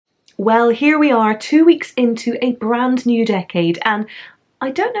Well, here we are 2 weeks into a brand new decade, and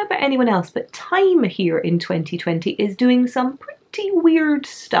I don't know about anyone else, but time here in 2020 is doing some pretty weird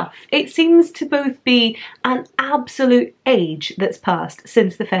stuff. It seems to both be an absolute age that's passed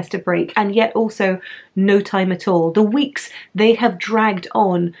since the festive break, and yet also no time at all. The weeks, they have dragged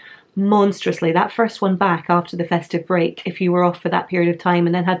on monstrously. That first one back after the festive break, if you were off for that period of time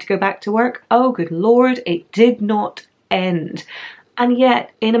and then had to go back to work, oh good lord, it did not end. And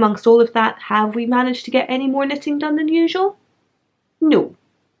yet, in amongst all of that, have we managed to get any more knitting done than usual? No.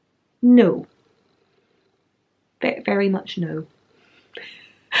 No. Very much no.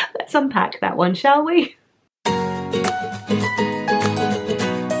 Let's unpack that one, shall we?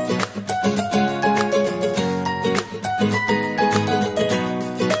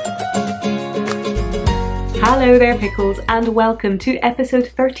 Hello there Pickles, and welcome to episode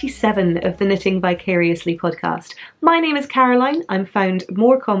 37 of the Knitting Vicariously podcast. My name is Caroline. I'm found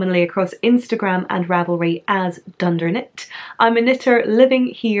more commonly across Instagram and Ravelry as dunderknit. I'm a knitter living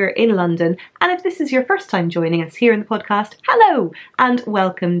here in London, and if this is your first time joining us here in the podcast, hello and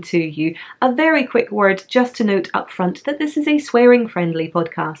welcome to you. A very quick word just to note up front that this is a swearing friendly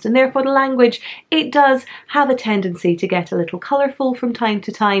podcast, and therefore the language, it does have a tendency to get a little colourful from time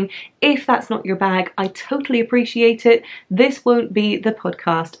to time. If that's not your bag, I totally appreciate it. This won't be the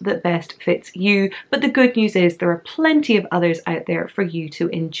podcast that best fits you, but the good news is there are plenty of others out there for you to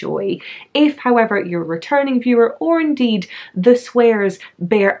enjoy. If, however, you're a returning viewer, or indeed the swears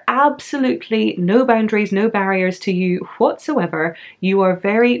bear absolutely no boundaries, no barriers to you whatsoever, you are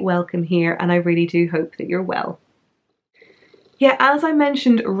very welcome here, and I really do hope that you're well. Yeah, as I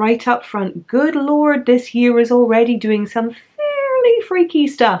mentioned right up front, good lord, this year is already doing some freaky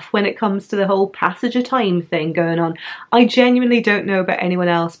stuff when it comes to the whole passage of time thing going on. I genuinely don't know about anyone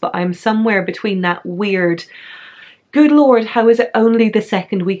else, but I'm somewhere between that weird, good lord, how is it only the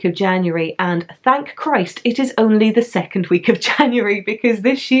second week of January? And thank Christ it is only the second week of January, because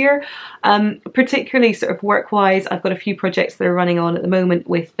this year, particularly sort of work-wise, I've got a few projects that are running on at the moment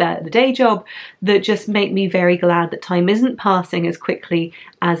with the day job that just make me very glad that time isn't passing as quickly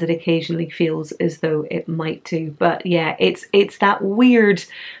as it occasionally feels as though it might do. But yeah, it's that weird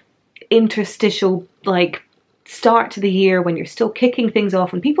interstitial, like, start to the year when you're still kicking things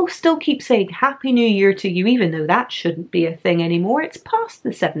off and people still keep saying Happy New Year to you, even though that shouldn't be a thing anymore. It's past the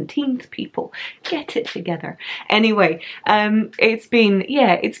 17th, people. Get it together. Anyway, it's been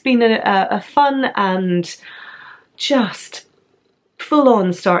a fun and just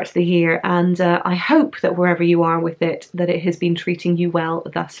full-on start to the year, and I hope that wherever you are with it, that it has been treating you well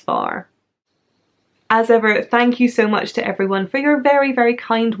thus far. As ever, thank you so much to everyone for your very, very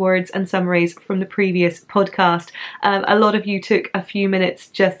kind words and summaries from the previous podcast. A lot of you took a few minutes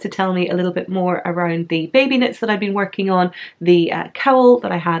just to tell me a little bit more around the baby knits that I've been working on, the cowl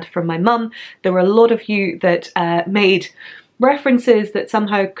that I had from my mum. There were a lot of you that made references that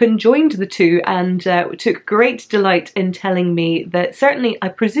somehow conjoined the two, and took great delight in telling me that certainly, I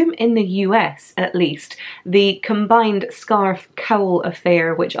presume in the US at least, the combined scarf cowl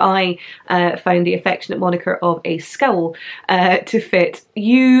affair, which I found the affectionate moniker of a scowl to fit,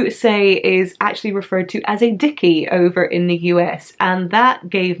 you say is actually referred to as a dicky over in the US, and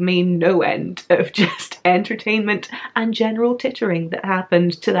that gave me no end of just entertainment and general tittering that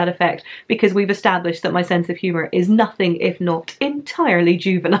happened to that effect, because we've established that my sense of humour is nothing if not entirely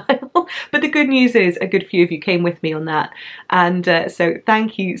juvenile. But the good news is a good few of you came with me on that, and so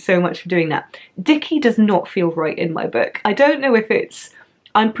thank you so much for doing that. Dicky does not feel right in my book. I don't know if it's,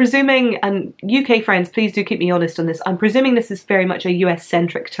 I'm presuming, and UK friends, please do keep me honest on this, I'm presuming this is very much a US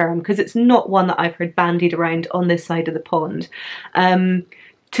centric term, because it's not one that I've heard bandied around on this side of the pond.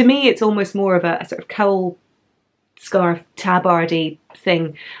 To me it's almost more of a sort of cowl scarf tabardy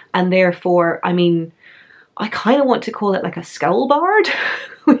thing, and therefore, I mean, I kind of want to call it like a scowl bard,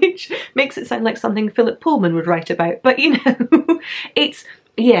 which makes it sound like something Philip Pullman would write about. But you know, it's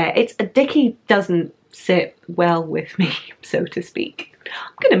a dicky doesn't sit well with me, so to speak.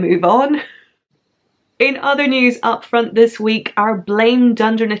 I'm gonna move on. In other news up front this week, our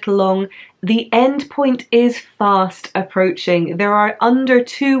BLAMEDUNDERKNITALONG, the end point is fast approaching. There are under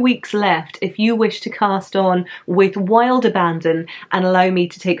 2 weeks left if you wish to cast on with wild abandon and allow me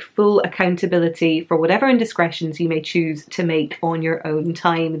to take full accountability for whatever indiscretions you may choose to make on your own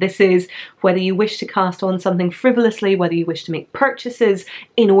time. This is whether you wish to cast on something frivolously, whether you wish to make purchases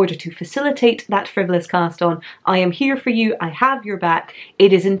in order to facilitate that frivolous cast on. I am here for you. I have your back.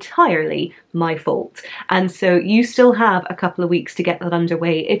 It is entirely my fault. And so you still have a couple of weeks to get that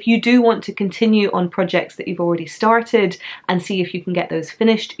underway. If you do want to to continue on projects that you've already started and see if you can get those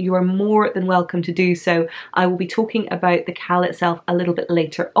finished, you are more than welcome to do so. I will be talking about the KAL itself a little bit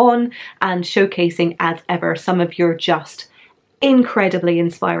later on and showcasing, as ever, some of your just incredibly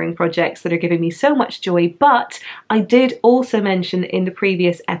inspiring projects that are giving me so much joy. But I did also mention in the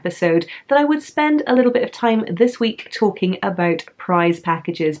previous episode that I would spend a little bit of time this week talking about prize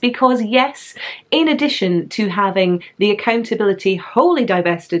packages, because yes, in addition to having the accountability wholly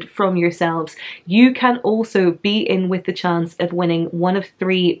divested from yourselves, you can also be in with the chance of winning one of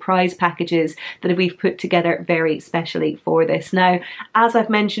 3 prize packages that we've put together very specially for this. Now, as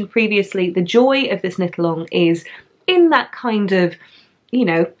I've mentioned previously, the joy of this knit along is in that kind of, you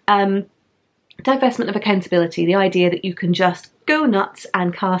know, divestment of accountability, the idea that you can just go nuts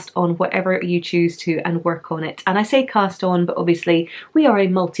and cast on whatever you choose to and work on it. And I say cast on, but obviously we are a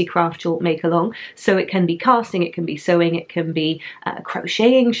multi-craft make along, so it can be casting, it can be sewing, it can be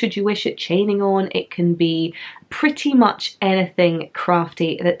crocheting should you wish it, chaining on, it can be pretty much anything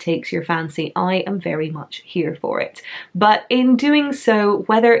crafty that takes your fancy. I am very much here for it. But in doing so,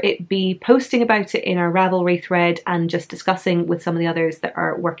 whether it be posting about it in our Ravelry thread and just discussing with some of the others that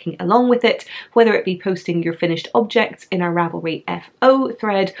are working along with it, whether it be posting your finished objects in our Ravelry FO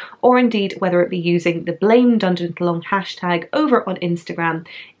thread, or indeed whether it be using the BLAMEDUNDERKNITALONG hashtag over on Instagram,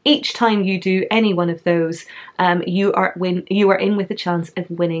 each time you do any one of those, you are in with a chance of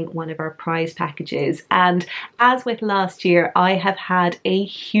winning one of our prize packages. And as with last year, I have had a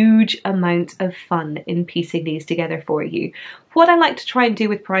huge amount of fun in piecing these together for you. What I like to try and do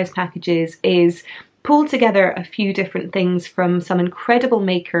with prize packages is pull together a few different things from some incredible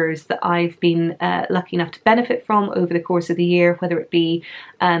makers that I've been lucky enough to benefit from over the course of the year, whether it be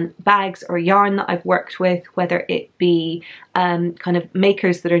bags or yarn that I've worked with, whether it be kind of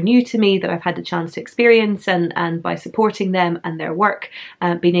makers that are new to me that I've had the chance to experience, and by supporting them and their work,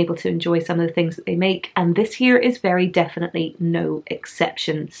 being able to enjoy some of the things that they make. And this year is very definitely no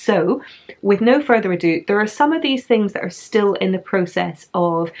exception. So with no further ado, there are some of these things that are still in the process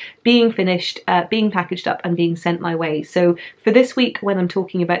of being finished, being packaged up and being sent my way. So for this week, when I'm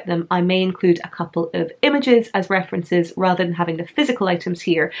talking about them, I may include a couple of images as references rather than having the physical items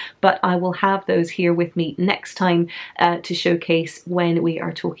here, but I will have those here with me next time to showcase when we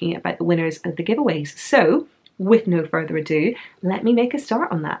are talking about the winners of the giveaways. So with no further ado, let me make a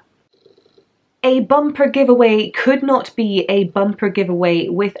start on that. A bumper giveaway could not be a bumper giveaway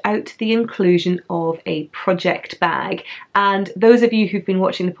without the inclusion of a project bag. And those of you who've been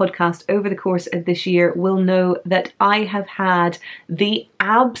watching the podcast over the course of this year will know that I have had the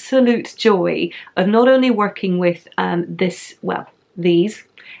absolute joy of not only working with these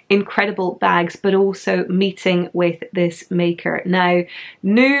incredible bags, but also meeting with this maker. Now,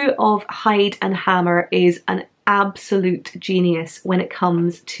 New of Hide and Hammer is an absolute genius when it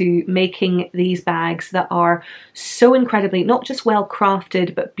comes to making these bags that are so incredibly not just well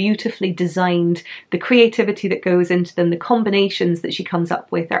crafted but beautifully designed. The creativity that goes into them, the combinations that she comes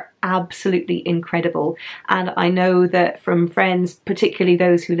up with are absolutely incredible. And I know that from friends, particularly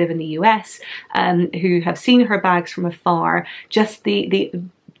those who live in the US, who have seen her bags from afar, just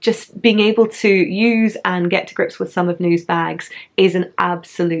just being able to use and get to grips with some of New's bags is an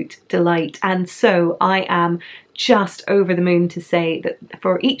absolute delight. And so I am just over the moon to say that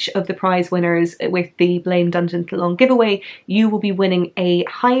for each of the prize winners with the BLAMEDUNDERKNITALONG giveaway, you will be winning a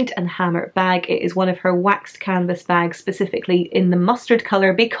Hide and Hammer bag. It is one of her waxed canvas bags, specifically in the mustard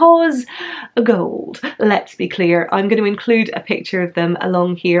colour, because gold, let's be clear. I'm going to include a picture of them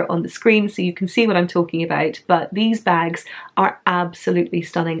along here on the screen so you can see what I'm talking about, but these bags are absolutely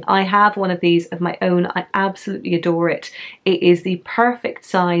stunning. I have one of these of my own. I absolutely adore it. It is the perfect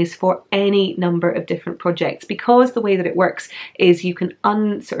size for any number of different projects, because the way that it works is you can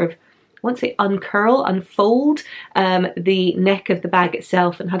unfold the neck of the bag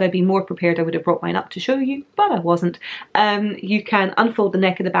itself. And had I been more prepared, I would have brought mine up to show you, but I wasn't. You can unfold the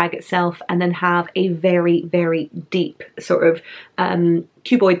neck of the bag itself and then have a very, very deep sort of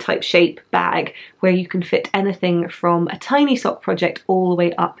cuboid type shape bag where you can fit anything from a tiny sock project all the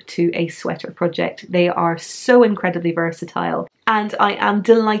way up to a sweater project. They are so incredibly versatile. And I am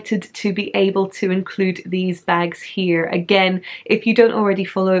delighted to be able to include these bags here. Again, if you don't already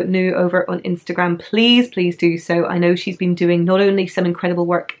follow New over on Instagram, please do so. I know she's been doing not only some incredible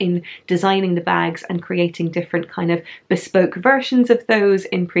work in designing the bags and creating different kind of bespoke versions of those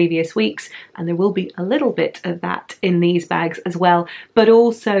in previous weeks, and there will be a little bit of that in these bags as well, but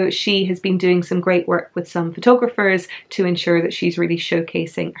also she has been doing some great work with some photographers to ensure that she's really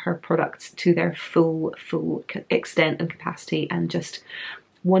showcasing her products to their full extent and capacity, and just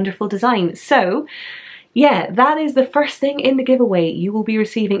wonderful design. So yeah, that is the first thing in the giveaway. You will be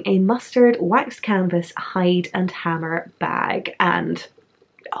receiving a mustard waxed canvas hide and hammer bag, and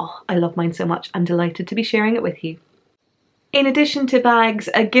oh, I love mine so much. I'm delighted to be sharing it with you. In addition to bags,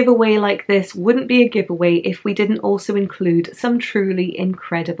 a giveaway like this wouldn't be a giveaway if we didn't also include some truly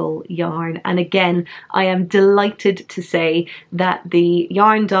incredible yarn. And again, I am delighted to say that the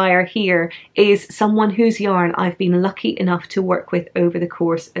yarn dyer here is someone whose yarn I've been lucky enough to work with over the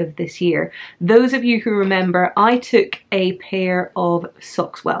course of this year. Those of you who remember, I took a pair of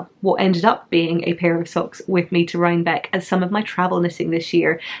socks, well, what ended up being a pair of socks with me to Rhinebeck as some of my travel knitting this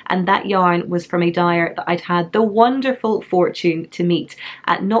year. And that yarn was from a dyer that I'd had the wonderful fortune to meet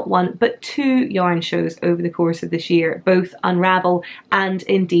at not one but 2 yarn shows over the course of this year, both Unravel and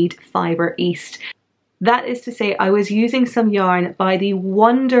indeed Fibre East. That is to say, I was using some yarn by the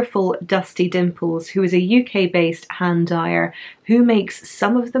wonderful Dusty Dimples, who is a UK-based hand dyer who makes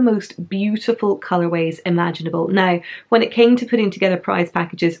some of the most beautiful colourways imaginable. Now, when it came to putting together prize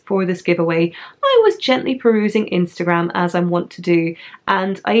packages for this giveaway, I was gently perusing Instagram, as I'm wont to do,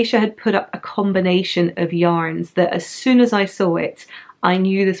 and Aisha had put up a combination of yarns that as soon as I saw it, I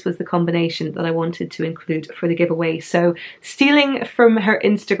knew this was the combination that I wanted to include for the giveaway. So, stealing from her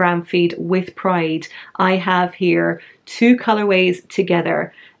Instagram feed with pride, I have here 2 colourways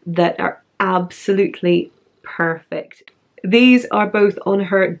together that are absolutely perfect. These are both on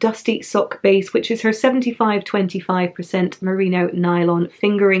her Dusty Sock base, which is her 75-25% merino nylon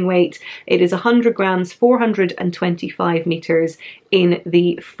fingering weight. It is 100 grams, 425 meters in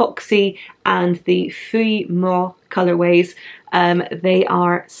the Foxy and the Feuille Mort colourways. They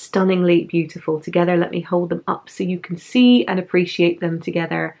are stunningly beautiful together. Let me hold them up so you can see and appreciate them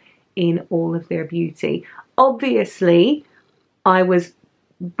together in all of their beauty. Obviously, I was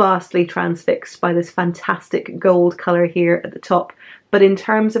vastly transfixed by this fantastic gold colour here at the top, but in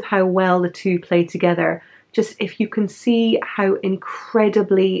terms of how well the two play together, just if you can see how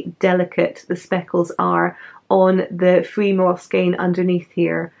incredibly delicate the speckles are on the Feuille Mort skein underneath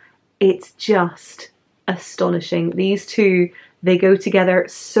here, it's just astonishing. These two, they go together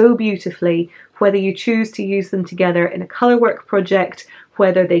so beautifully, whether you choose to use them together in a colourwork project,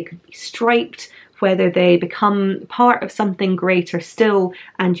 whether they could be striped, whether they become part of something greater still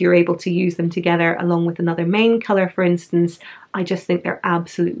and you're able to use them together along with another main colour, for instance. I just think they're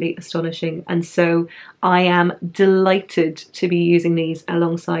absolutely astonishing, and so I am delighted to be using these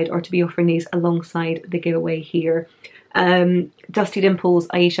alongside, or to be offering these alongside the giveaway here. Dusty Dimples,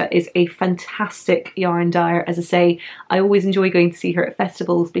 Aisha, is a fantastic yarn dyer. As I say, I always enjoy going to see her at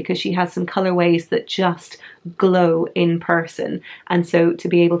festivals because she has some colourways that just glow in person, and so to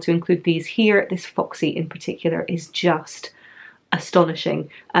be able to include these here, this Foxy in particular, is just astonishing.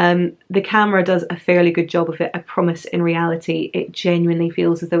 The camera does a fairly good job of it. I promise in reality it genuinely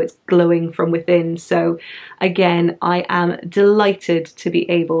feels as though it's glowing from within. So again, I am delighted to be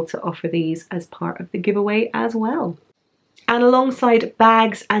able to offer these as part of the giveaway as well. And alongside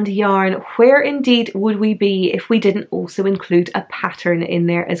bags and yarn, where indeed would we be if we didn't also include a pattern in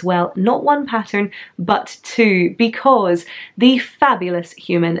there as well? Not one pattern, but 2, because the fabulous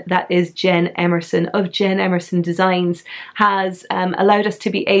human that is Jen Emerson of Jen Emerson Designs has allowed us to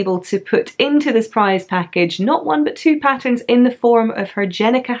be able to put into this prize package not 1 but 2 patterns in the form of her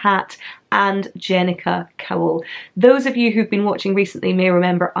Jenica hat and Jenica cowl. Those of you who've been watching recently may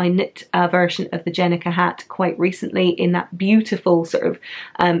remember I knit a version of the Jenica hat quite recently in that beautiful sort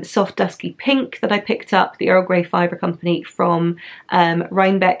of soft dusky pink that I picked up, the Earl Grey Fibre Company from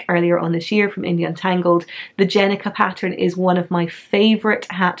Rhinebeck earlier on this year from Indie Untangled. The Jenica pattern is one of my favourite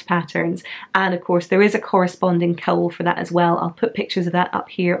hat patterns, and of course there is a corresponding cowl for that as well. I'll put pictures of that up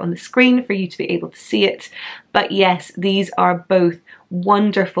here on the screen for you to be able to see it. But yes, these are both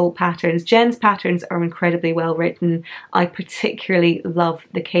wonderful patterns. Jen's patterns are incredibly well written. I particularly love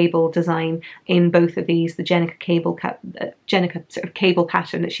the cable design in both of these, the Jenica sort of cable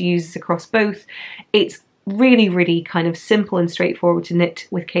pattern that she uses across both. It's really kind of simple and straightforward to knit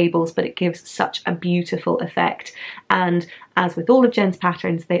with cables, but it gives such a beautiful effect. And as with all of Jen's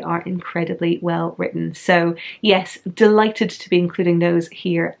patterns, they are incredibly well written. So yes, delighted to be including those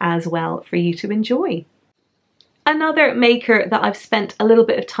here as well for you to enjoy. Another maker that I've spent a little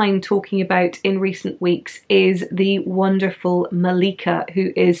bit of time talking about in recent weeks is the wonderful Malika,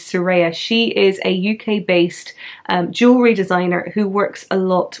 who is Soraya. She is a UK-based jewellery designer who works a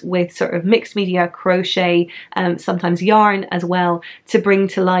lot with sort of mixed media, crochet, sometimes yarn as well, to bring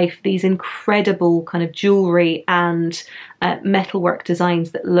to life these incredible kind of jewellery and metalwork designs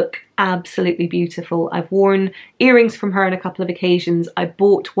that look absolutely beautiful. I've worn earrings from her on a couple of occasions. I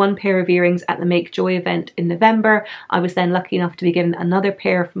bought one pair of earrings at the Make Joy event in November. I was then lucky enough to be given another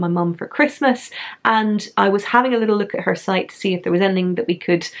pair from my mum for Christmas, and I was having a little look at her site to see if there was anything that we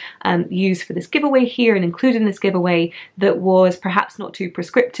could use for this giveaway here and include in this giveaway that was perhaps not too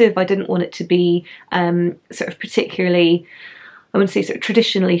prescriptive. I didn't want it to be sort of particularly, I want to say, sort of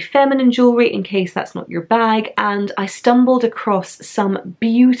traditionally feminine jewellery, in case that's not your bag, and I stumbled across some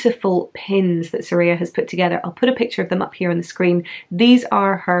beautiful pins that Soraya has put together. I'll put a picture of them up here on the screen. These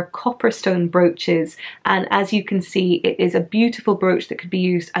are her copperstone brooches, and as you can see, it is a beautiful brooch that could be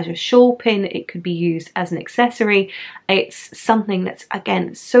used as a shawl pin, it could be used as an accessory. It's something that's,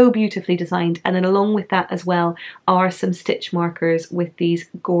 again, so beautifully designed, and then along with that as well are some stitch markers with these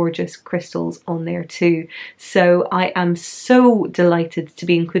gorgeous crystals on there too. So I am so delighted to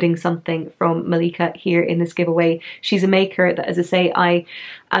be including something from Malika here in this giveaway. She's a maker that, as I say,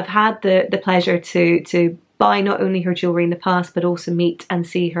 I've had the pleasure to buy not only her jewellery in the past, but also meet and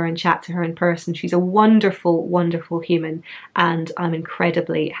see her and chat to her in person. She's a wonderful, wonderful human, and I'm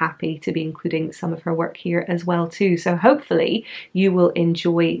incredibly happy to be including some of her work here as well too. So hopefully you will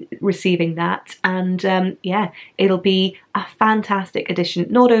enjoy receiving that, and yeah, it'll be a fantastic addition,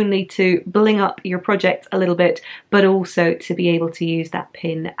 not only to bling up your project a little bit, but also to be able to use that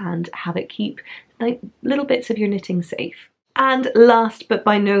pin and have it keep like little bits of your knitting safe. And last but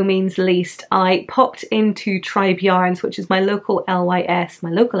by no means least, I popped into Tribe Yarns, which is my local LYS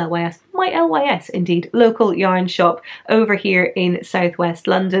indeed, local yarn shop over here in southwest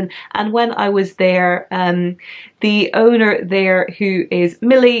London. And when I was there, the owner there, who is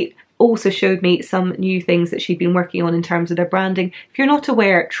Millie, also showed me some new things that she'd been working on in terms of their branding. If you're not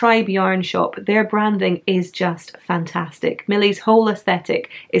aware, Tribe Yarn Shop, their branding is just fantastic. Millie's whole aesthetic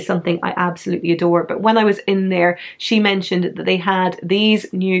is something I absolutely adore, but when I was in there, she mentioned that they had these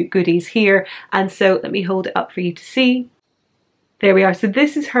new goodies here, and so let me hold it up for you to see. There we are. So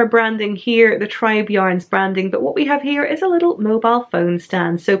this is her branding here, the Tribe Yarns branding, but what we have here is a little mobile phone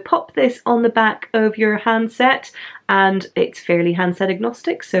stand. So pop this on the back of your handset, and it's fairly handset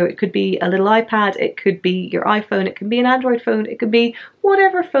agnostic, so it could be a little iPad, it could be your iPhone, it can be an Android phone, it could be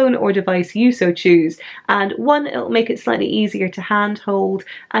whatever phone or device you so choose. And one, it'll make it slightly easier to handhold,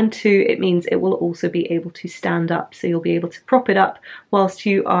 and two, it means it will also be able to stand up, so you'll be able to prop it up whilst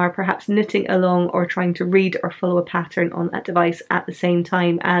you are perhaps knitting along or trying to read or follow a pattern on that device at the same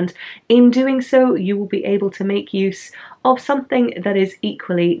time, and in doing so you will be able to make use of something that is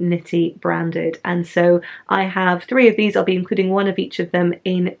equally Knitty branded. And so I have 3 of these. I'll be including 1 of each of them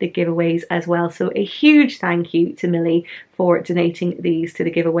in the giveaways as well. So a huge thank you to Millie for donating these to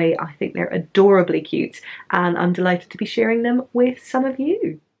the giveaway. I think they're adorably cute, and I'm delighted to be sharing them with some of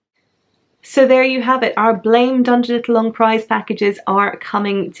you. So there you have it, our Blame Dunder Knit Along prize packages are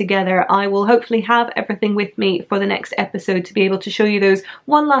coming together. I will hopefully have everything with me for the next episode to be able to show you those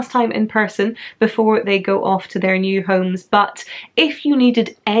one last time in person before they go off to their new homes. But if you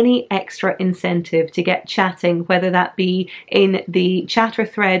needed any extra incentive to get chatting, whether that be in the chatter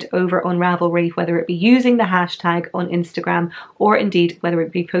thread over on Ravelry, whether it be using the hashtag on Instagram, or indeed whether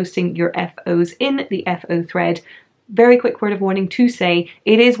it be posting your FOs in the FO thread, very quick word of warning to say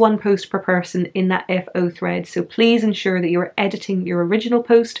it is 1 post per person in that FO thread, so please ensure that you're editing your original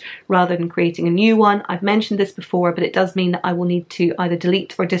post rather than creating a new one. I've mentioned this before, but it does mean that I will need to either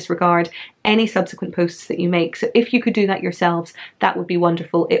delete or disregard any subsequent posts that you make. So if you could do that yourselves, that would be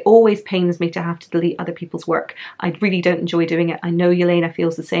wonderful. It always pains me to have to delete other people's work. I really don't enjoy doing it. I know Yelena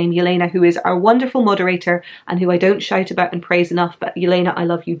feels the same. Yelena, who is our wonderful moderator and who I don't shout about and praise enough, but Yelena, I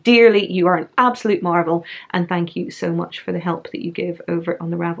love you dearly. You are an absolute marvel, and thank you so much for the help that you give over on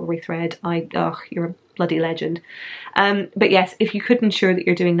the Ravelry thread. You're a bloody legend. But yes, if you could ensure that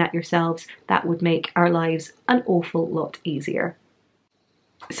you're doing that yourselves, that would make our lives an awful lot easier.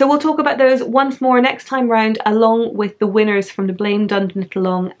 So we'll talk about those once more next time round, along with the winners from the Blame Dunder Knit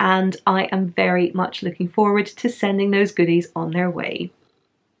Along, and I am very much looking forward to sending those goodies on their way.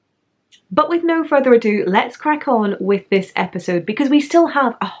 But with no further ado, let's crack on with this episode, because we still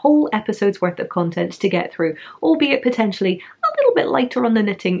have a whole episode's worth of content to get through, albeit potentially a little bit lighter on the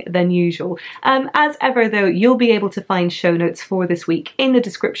knitting than usual. As ever though, you'll be able to find show notes for this week in the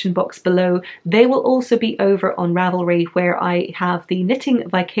description box below. They will also be over on Ravelry, where I have the Knitting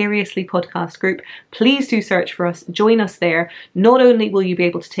Vicariously podcast group. Please do search for us, join us there. Not only will you be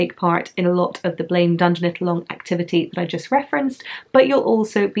able to take part in a lot of the Blame Dunder Knit Along activity that I just referenced, but you'll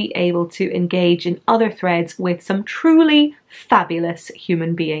also be able to engage in other threads with some truly fabulous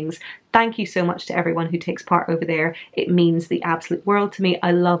human beings. Thank you so much to everyone who takes part over there. It means the absolute world to me.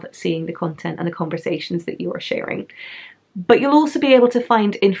 I love seeing the content and the conversations that you are sharing. But you'll also be able to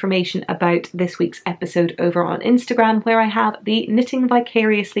find information about this week's episode over on Instagram, where I have the Knitting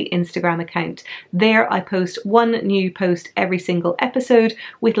Vicariously Instagram account. There I post one new post every single episode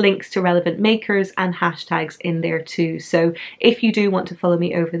with links to relevant makers and hashtags in there too. So if you do want to follow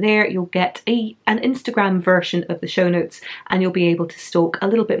me over there, you'll get an Instagram version of the show notes, and you'll be able to stalk a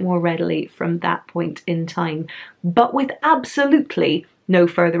little bit more readily from that point in time. But with absolutely no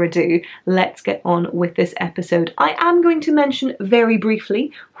further ado, let's get on with this episode. I am going to mention very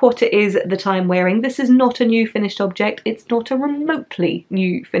briefly what it is that I'm wearing. This is not a new finished object. It's not a remotely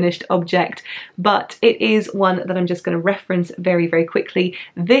new finished object, but it is one that I'm just going to reference very, very quickly.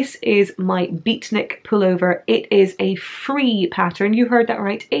 This is my beatnik pullover. It is a free pattern. You heard that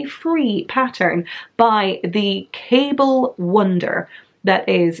right, a free pattern by the cable wonder that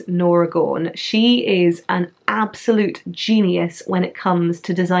is Nora Gaughan. She is an absolute genius when it comes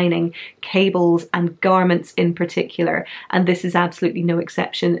to designing cables and garments in particular, and this is absolutely no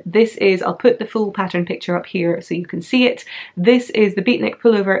exception. This is, I'll put the full pattern picture up here so you can see it. This is the beatnik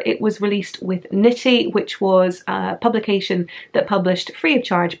pullover. It was released with Knitty, which was a publication that published free of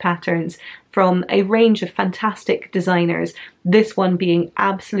charge patterns from a range of fantastic designers, this one being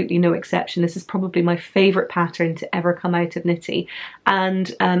absolutely no exception. This is probably my favourite pattern to ever come out of Knitty,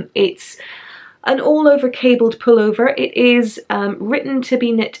 and it's an all-over cabled pullover. It is written to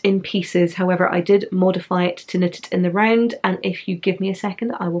be knit in pieces, however I did modify it to knit it in the round, and if you give me a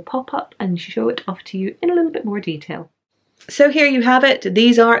second I will pop up and show it off to you in a little bit more detail. So here you have it.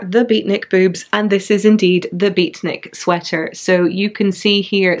 These are the beatnik boobs, and this is indeed the beatnik sweater. So you can see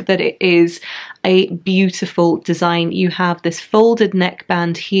here that it is a beautiful design. You have this folded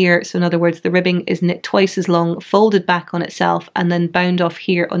neckband here, so in other words the ribbing is knit twice as long, folded back on itself, and then bound off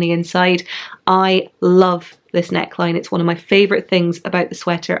here on the inside. I love this neckline. It's one of my favourite things about the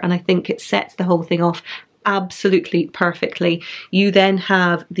sweater, and I think it sets the whole thing off absolutely perfectly. You then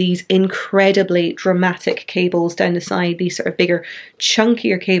have these incredibly dramatic cables down the side, these sort of bigger,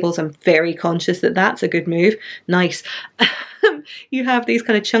 chunkier cables. I'm very conscious that that's a good move. Nice. You have these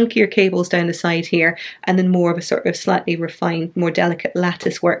kind of chunkier cables down the side here, and then more of a sort of slightly refined, more delicate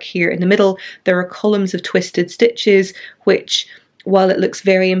lattice work here in the middle. There are columns of twisted stitches, which, while it looks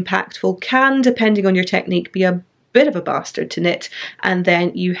very impactful, can, depending on your technique, be a bit of a bastard to knit. And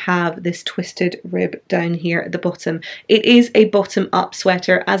then you have this twisted rib down here at the bottom. It is a bottom up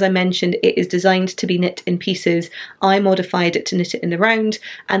sweater. As I mentioned, it is designed to be knit in pieces. I modified it to knit it in the round,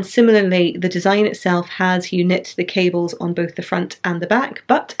 and similarly the design itself has you knit the cables on both the front and the back,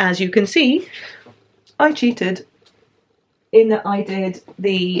 but as you can see I cheated in that I did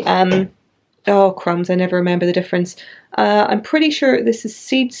the oh crumbs, I never remember the difference. I'm pretty sure this is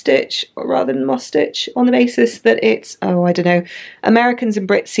seed stitch rather than moss stitch, on the basis that it's, oh I don't know, Americans and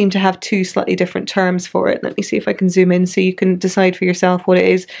Brits seem to have two slightly different terms for it. Let me see if I can zoom in so you can decide for yourself what it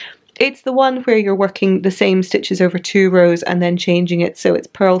is. It's the one where you're working the same stitches over 2 rows and then changing it, so it's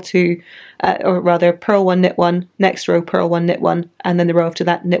purl 2, or rather purl 1, knit 1, next row purl 1, knit 1, and then the row after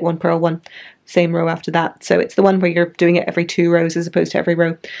that knit 1, purl 1, same row after that. So it's the one where you're doing it every 2 rows as opposed to every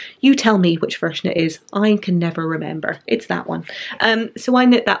row. You tell me which version it is. I can never remember. It's that one. So I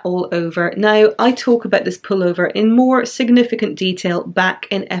knit that all over. Now I talk about this pullover in more significant detail back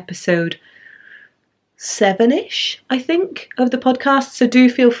in episode 7-ish, I think, of the podcast, so do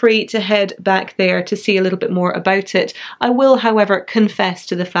feel free to head back there to see a little bit more about it. I will, however, confess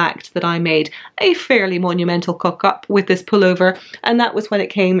to the fact that I made a fairly monumental cock-up with this pullover, and that was when it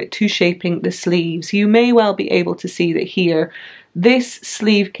came to shaping the sleeves. You may well be able to see that here this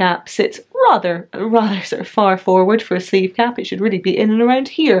sleeve cap sits rather sort of far forward for a sleeve cap. It should really be in and around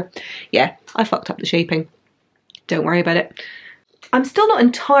here. Yeah, I fucked up the shaping. Don't worry about it. I'm still not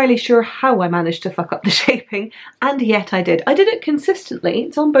entirely sure how I managed to fuck up the shaping, and yet I did. I did it consistently.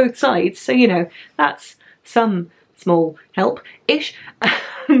 It's on both sides, so you know, that's some small help-ish.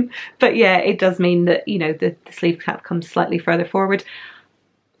 But yeah, it does mean that, you know, the sleeve cap comes slightly further forward.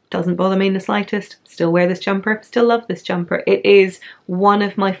 Doesn't bother me in the slightest. Still wear this jumper, still love this jumper. It is one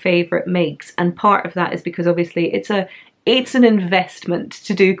of my favourite makes, and part of that is because obviously it's an investment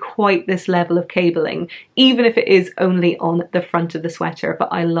to do quite this level of cabling, even if it is only on the front of the sweater, but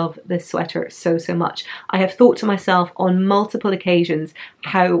I love this sweater so, so much. I have thought to myself on multiple occasions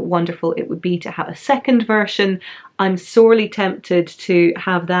how wonderful it would be to have a second version. I'm sorely tempted to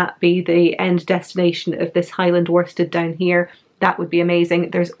have that be the end destination of this Highland worsted down here. That would be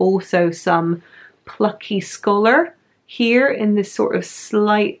amazing. There's also some plucky scholar here in this sort of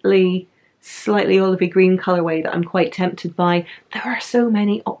slightly olivey green colourway that I'm quite tempted by. There are so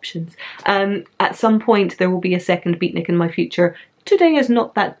many options. At some point there will be a second beatnik in my future. today is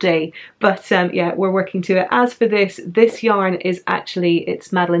not that day, but yeah, we're working to it. As for this yarn is actually, it's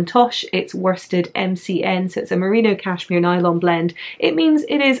Madelinetosh, it's worsted MCN, so it's a merino cashmere nylon blend. It means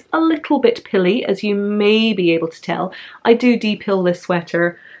it is a little bit pilly, as you may be able to tell. I do depill this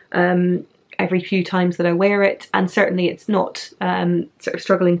sweater every few times that I wear it, and certainly it's not sort of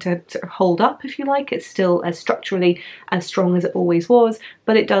struggling to sort of hold up, if you like. It's still as structurally as strong as it always was,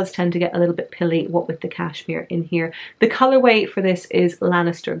 but it does tend to get a little bit pilly, what with the cashmere in here. The colourway for this is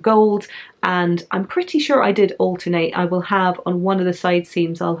Lannister Gold, and I'm pretty sure I did alternate. I will have on one of the side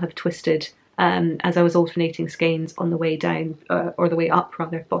seams, I'll have twisted as I was alternating skeins on the way down, or the way up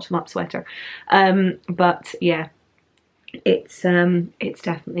rather, bottom up sweater. But yeah, it's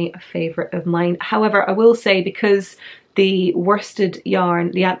definitely a favourite of mine. However, I will say, because the worsted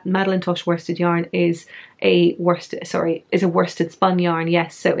yarn, the Madelinetosh worsted yarn is a worsted spun yarn,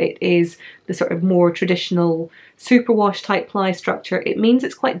 yes, so it is the sort of more traditional superwash type ply structure. It means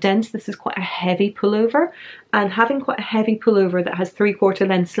it's quite dense. This is quite a heavy pullover, and having quite a heavy pullover that has 3/4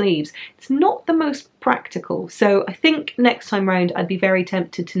 length sleeves, it's not the most practical. So I think next time round I'd be very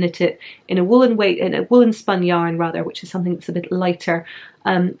tempted to knit it in a woolen spun yarn rather, which is something that's a bit lighter.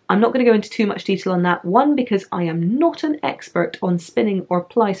 I'm not going to go into too much detail on that, one, because I am not an expert on spinning or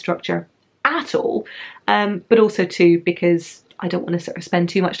ply structure at all, but also two, because I don't want to sort of spend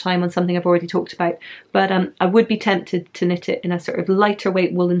too much time on something I've already talked about. But I would be tempted to knit it in a sort of lighter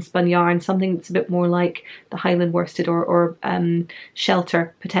weight woolen spun yarn, something that's a bit more like the Highland worsted or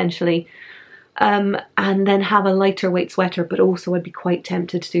Shelter potentially, and then have a lighter weight sweater. But also I'd be quite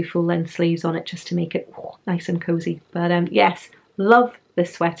tempted to do full length sleeves on it just to make it nice and cozy. But yes, love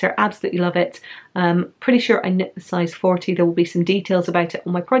this sweater, absolutely love it. Pretty sure I knit the size 40. There will be some details about it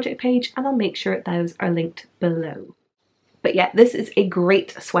on my project page, and I'll make sure those are linked below. But yeah, this is a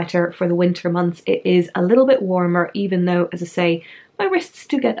great sweater for the winter months. It is a little bit warmer, even though, as I say, my wrists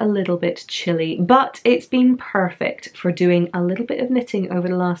do get a little bit chilly, but it's been perfect for doing a little bit of knitting over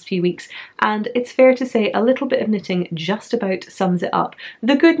the last few weeks, and it's fair to say a little bit of knitting just about sums it up.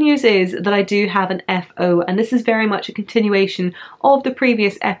 The good news is that I do have an FO, and this is very much a continuation of the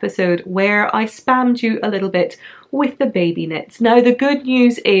previous episode where I spammed you a little bit with the baby knits. Now, the good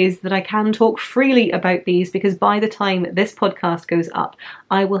news is that I can talk freely about these, because by the time this podcast goes up,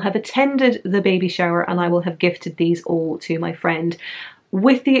 I will have attended the baby shower and I will have gifted these all to my friend,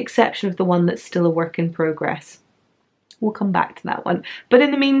 with the exception of the one that's still a work in progress. We'll come back to that one. But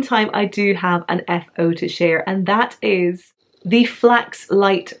in the meantime, I do have an FO to share, and that is the flax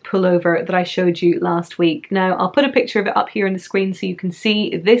light pullover that I showed you last week. Now, I'll put a picture of it up here on the screen so you can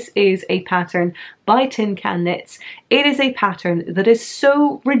see. This is a pattern by Tin Can Knits. It is a pattern that is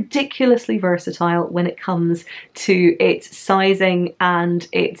so ridiculously versatile when it comes to its sizing and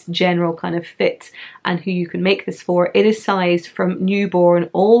its general kind of fit and who you can make this for. It is sized from newborn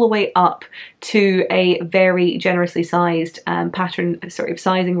all the way up to a very generously sized pattern sort of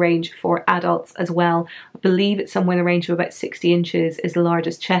sizing range for adults as well. I believe it's somewhere in the range of about 60 inches is the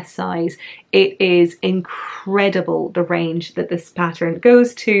largest chest size. It is incredible the range that this pattern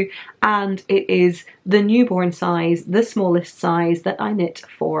goes to, and it is the newborn size, the smallest size that I knit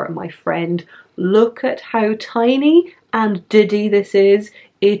for my friend. Look at how tiny and diddy this is.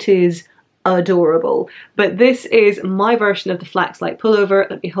 It is adorable. But this is my version of the flax light pullover.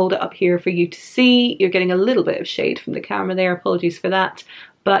 Let me hold it up here for you to see. You're getting a little bit of shade from the camera there, apologies for that.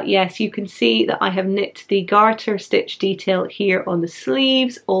 But yes, you can see that I have knit the garter stitch detail here on the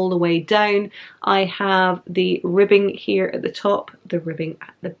sleeves all the way down. I have the ribbing here at the top, the ribbing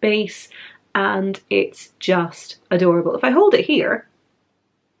at the base, and it's just adorable. If I hold it here,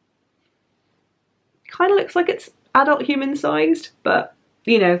 kind of looks like it's adult human sized, but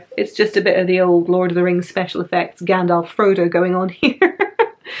you know, it's just a bit of the old Lord of the Rings special effects Gandalf Frodo going on here.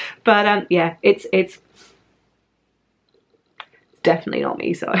 But yeah, it's definitely not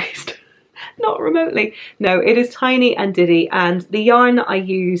me sized. Not remotely. No, it is tiny and diddy, and the yarn that I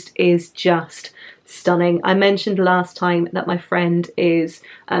used is just stunning. I mentioned last time that my friend is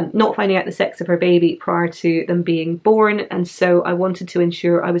not finding out the sex of her baby prior to them being born, and so I wanted to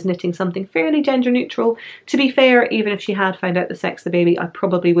ensure I was knitting something fairly gender neutral. To be fair, even if she had found out the sex of the baby, I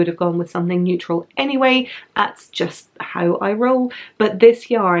probably would have gone with something neutral anyway. That's just how I roll. But this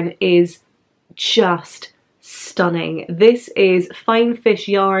yarn is just stunning. This is Fine Fish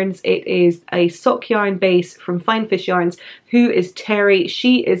Yarns. It is a sock yarn base from Fine Fish Yarns, who is Terry.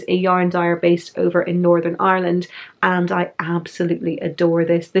 She is a yarn dyer based over in Northern Ireland, and I absolutely adore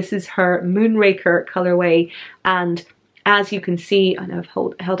this. This is her Moonraker colorway, and As you can see, I know I've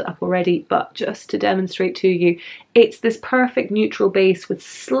held it up already, but just to demonstrate to you, it's this perfect neutral base with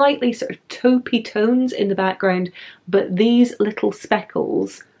slightly sort of taupey tones in the background, but these little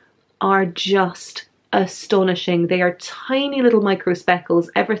speckles are just astonishing. They are tiny little micro speckles,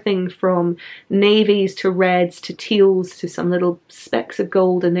 everything from navies to reds to teals to some little specks of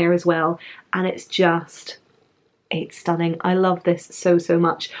gold in there as well, and it's stunning. I love this so, so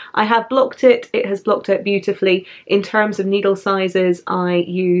much. I have blocked it. It has blocked out beautifully. In terms of needle sizes, I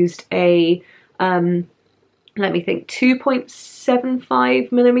used a, let me think,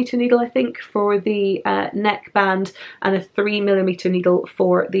 2.75mm needle, I think, for the neckband, and a 3mm needle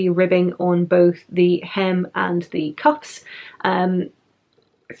for the ribbing on both the hem and the cuffs.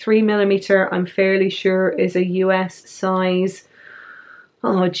 3mm, I'm fairly sure, is a US size.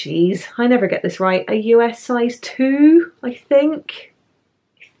 Oh geez, I never get this right. A US size 2, I think.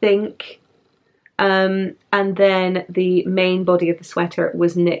 And then the main body of the sweater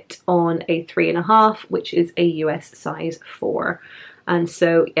was knit on a 3.5, which is a US size 4. And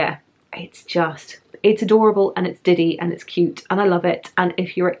so yeah, it's adorable, and it's diddy, and it's cute, and I love it. And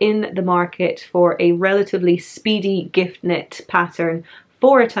if you're in the market for a relatively speedy gift knit pattern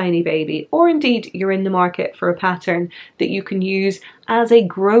for a tiny baby, or indeed you're in the market for a pattern that you can use as a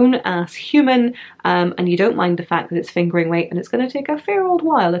grown-ass human, and you don't mind the fact that it's fingering weight and it's going to take a fair old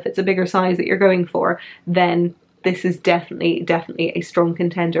while if it's a bigger size that you're going for, then this is definitely a strong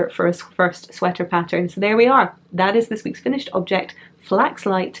contender for a first sweater pattern. So there we are. That is this week's finished object, Flax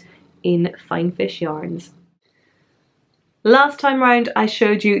Light in Fine Fish Yarns. Last time round, I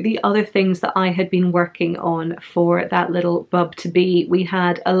showed you the other things that I had been working on for that little bub to be. We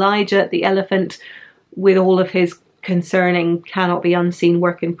had Elijah the elephant with all of his concerning, cannot be unseen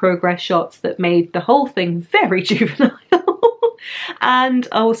work in progress shots that made the whole thing very juvenile. And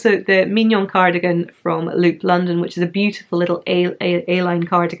also the Mignon cardigan from Loop London, which is a beautiful little A-line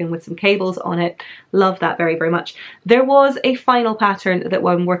cardigan with some cables on it. Love that very, very much. There was a final pattern that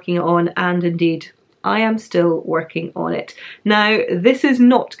I'm working on, and indeed I am still working on it. Now, this is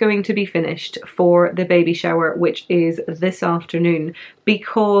not going to be finished for the baby shower, which is this afternoon,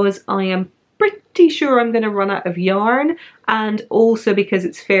 because I am pretty sure I'm going to run out of yarn, and also because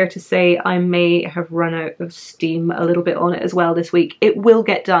it's fair to say I may have run out of steam a little bit on it as well this week. It will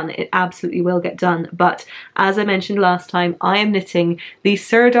get done, it absolutely will get done, but as I mentioned last time, I am knitting the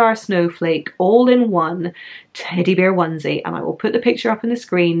Sirdar Snowflake all-in-one teddy bear onesie, and I will put the picture up on the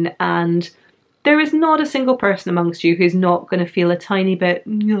screen, and there is not a single person amongst you who's not going to feel a tiny bit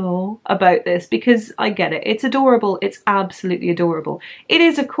no about this, because I get it. It's adorable. It's absolutely adorable. It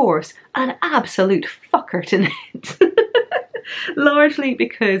is, of course, an absolute fucker to knit. Largely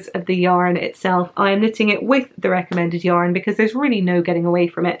because of the yarn itself. I am knitting it with the recommended yarn because there's really no getting away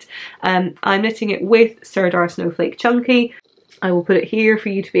from it. I'm knitting it with Sirdar Snowflake Chunky. I will put it here for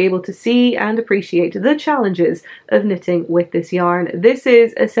you to be able to see and appreciate the challenges of knitting with this yarn. This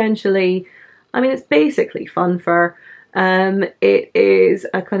is essentially, I mean, it's basically fun fur. It is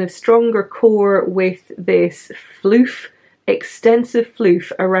a kind of stronger core with this floof, extensive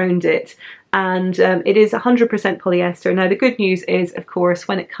floof around it, and it is 100% polyester. Now the good news is, of course,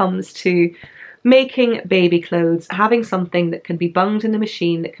 when it comes to making baby clothes, having something that can be bunged in the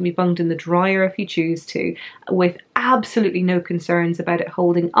machine, that can be bunged in the dryer if you choose to, with absolutely no concerns about it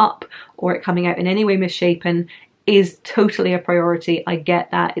holding up or it coming out in any way misshapen, is totally a priority. I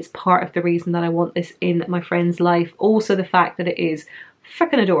get that. It's part of the reason that I want this in my friend's life. Also the fact that it is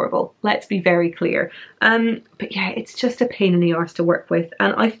freaking adorable. Let's be very clear. But yeah, it's just a pain in the arse to work with.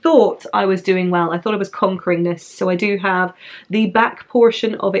 And I thought I was doing well. I thought I was conquering this. So I do have the back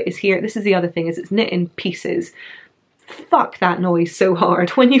portion of it is here. This is the other thing, is it's knit in pieces. Fuck that noise so hard.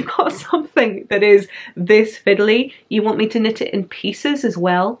 When you've got something that is this fiddly, you want me to knit it in pieces as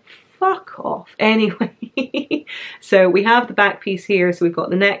well? Fuck off. Anyway, so we have the back piece here. So we've got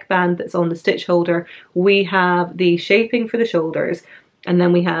the neckband that's on the stitch holder. We have the shaping for the shoulders. And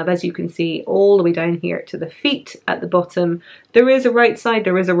then we have, as you can see, all the way down here to the feet at the bottom. There is a right side,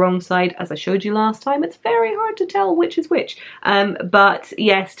 there is a wrong side. As I showed you last time, it's very hard to tell which is which. But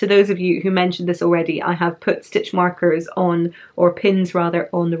yes, to those of you who mentioned this already, I have put stitch markers on, or pins rather,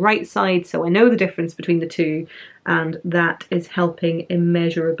 on the right side, so I know the difference between the two, and that is helping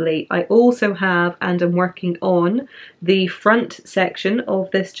immeasurably. I also have, and I'm working on, the front section of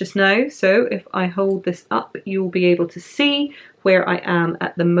this just now. So if I hold this up, you'll be able to see where I am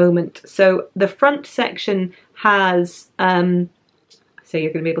at the moment. So the front section has, so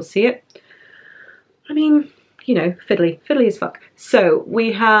you're going to be able to see it. I mean, you know, fiddly as fuck. So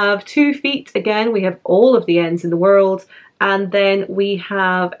we have 2 feet again, we have all of the ends in the world, And then we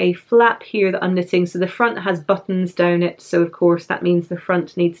have a flap here that I'm knitting. So the front has buttons down it. So of course that means the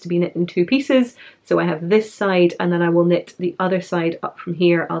front needs to be knit in 2 pieces. So I have this side and then I will knit the other side up from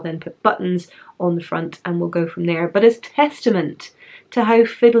here. I'll then put buttons on the front and we'll go from there. But as testament to how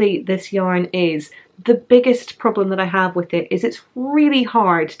fiddly this yarn is, the biggest problem that I have with it is it's really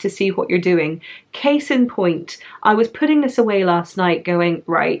hard to see what you're doing. Case in point, I was putting this away last night going,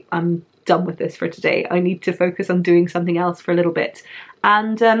 right, I'm done with this for today. I need to focus on doing something else for a little bit.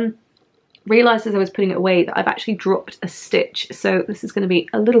 And realised as I was putting it away that I've actually dropped a stitch. So this is going to be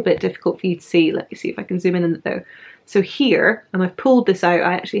a little bit difficult for you to see. Let me see if I can zoom in on it though. So here, and I've pulled this out,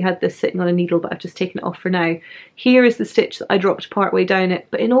 I actually had this sitting on a needle, but I've just taken it off for now. Here is the stitch that I dropped part way down it,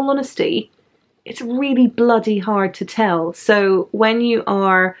 but in all honesty, it's really bloody hard to tell. So when you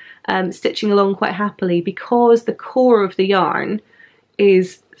are stitching along quite happily, because the core of the yarn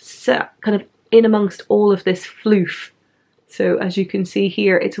is kind of in amongst all of this floof. So as you can see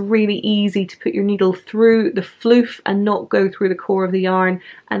here, it's really easy to put your needle through the floof and not go through the core of the yarn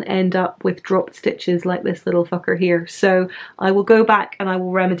and end up with dropped stitches like this little fucker here. So I will go back and I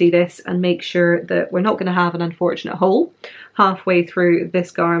will remedy this and make sure that we're not going to have an unfortunate hole halfway through this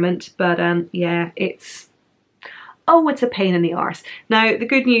garment. But yeah, it's a pain in the arse. Now, the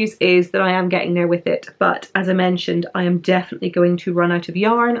good news is that I am getting there with it, but as I mentioned, I am definitely going to run out of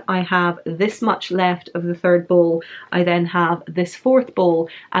yarn. I have this much left of the 3rd ball. I then have this 4th ball,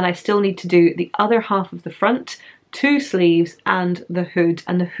 and I still need to do the other half of the front, 2 sleeves, and the hood.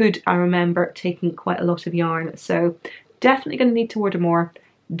 And the hood, I remember taking quite a lot of yarn, so definitely going to need to order more.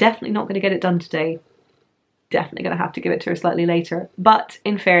 Definitely not going to get it done today. Definitely going to have to give it to her slightly later. But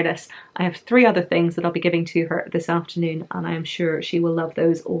in fairness, I have 3 other things that I'll be giving to her this afternoon, and I am sure she will love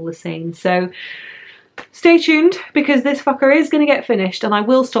those all the same. So stay tuned, because this fucker is going to get finished, and I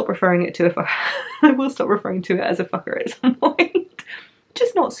will stop referring it to a fucker. I will stop referring to it as a fucker at some point.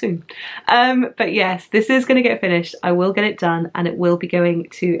 Just not soon. But yes, this is going to get finished. I will get it done, and it will be going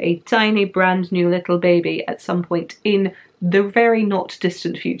to a tiny brand new little baby at some point in the very not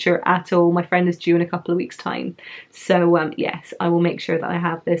distant future at all. My friend is due in a couple of weeks' time. So yes, I will make sure that I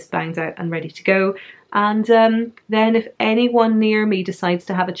have this banged out and ready to go. And then if anyone near me decides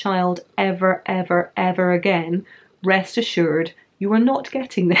to have a child ever, ever, ever again, rest assured, you are not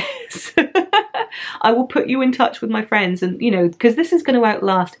getting this. I will put you in touch with my friends, and you know, because this is going to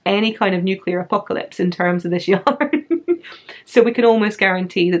outlast any kind of nuclear apocalypse in terms of this yarn. So we can almost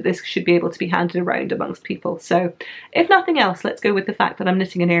guarantee that this should be able to be handed around amongst people. So if nothing else, let's go with the fact that I'm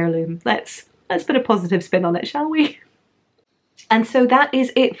knitting an heirloom. Let's put a positive spin on it, shall we? And so that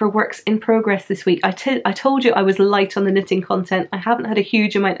is it for works in progress this week. I told you I was light on the knitting content. I haven't had a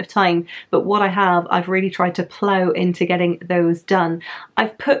huge amount of time, but what I have, I've really tried to plough into getting those done.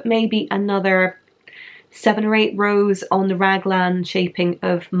 I've put maybe another 7 or 8 rows on the raglan shaping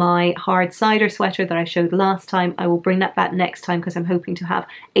of my hard cider sweater that I showed last time. I will bring that back next time because I'm hoping to have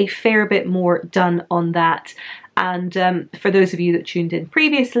a fair bit more done on that. And for those of you that tuned in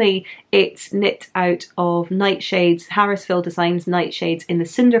previously, it's knit out of Nightshades, Harrisville Designs Nightshades in the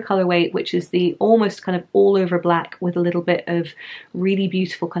Cinder colourway, which is the almost kind of all over black with a little bit of really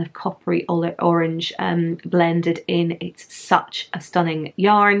beautiful kind of coppery orange blended in. It's such a stunning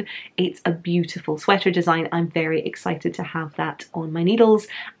yarn. It's a beautiful sweater design. I'm very excited to have that on my needles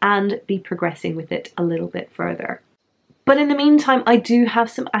and be progressing with it a little bit further. But in the meantime, I do have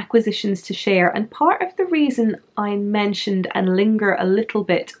some acquisitions to share, and part of the reason I mentioned and linger a little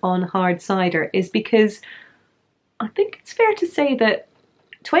bit on hard cider is because I think it's fair to say that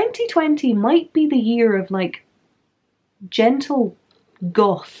 2020 might be the year of like gentle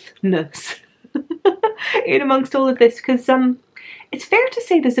gothness in amongst all of this, because it's fair to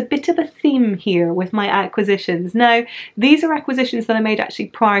say there's a bit of a theme here with my acquisitions. Now, these are acquisitions that I made actually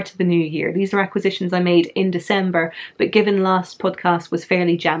prior to the new year. These are acquisitions I made in December, but given last podcast was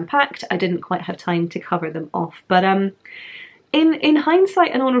fairly jam-packed, I didn't quite have time to cover them off. But in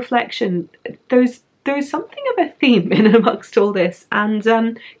hindsight and on reflection, there's something of a theme in amongst all this,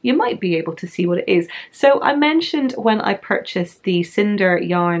 and you might be able to see what it is. So I mentioned when I purchased the Cinder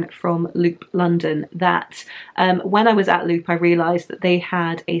yarn from Loop London that when I was at Loop I realised that they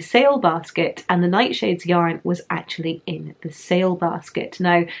had a sale basket and the Nightshades yarn was actually in the sale basket.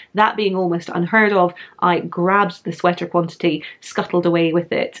 Now, that being almost unheard of, I grabbed the sweater quantity, scuttled away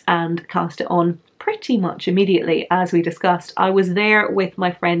with it and cast it on pretty much immediately. As we discussed, I was there with my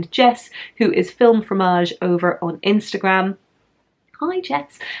friend Jess, who is Film Fromage over on Instagram. hi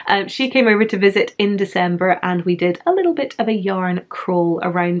Jess. She came over to visit in December and we did a little bit of a yarn crawl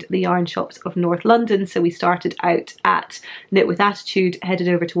around the yarn shops of North London. So we started out at Knit With Attitude, headed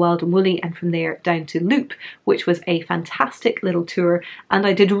over to Wild and Woolly, and from there down to Loop, which was a fantastic little tour. And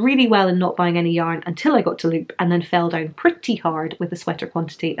I did really well in not buying any yarn until I got to Loop, and then fell down pretty hard with a sweater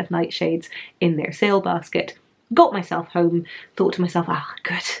quantity of nightshades in their sale basket. Got myself home, thought to myself, ah,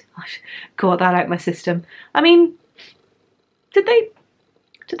 good, I got that out of my system. I mean, did they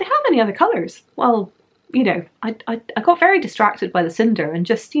have any other colours? Well, you know, I got very distracted by the cinder and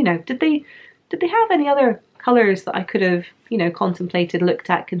just, you know, did they have any other colours that I could have, you know, contemplated, looked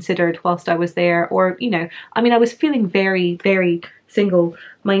at, considered whilst I was there? Or, you know, I mean, I was feeling very, very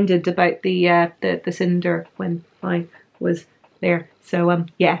single-minded about the cinder when I was there. So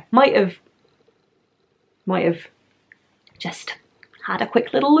yeah, might have just had a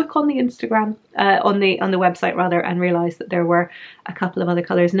quick little look on the Instagram, on the website rather, and realised that there were a couple of other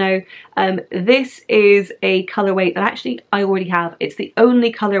colours. Now, this is a colourway that actually I already have. It's the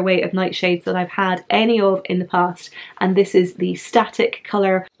only colourway of nightshades that I've had any of in the past, and this is the static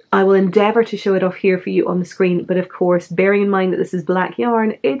colour. I will endeavour to show it off here for you on the screen, but of course, bearing in mind that this is black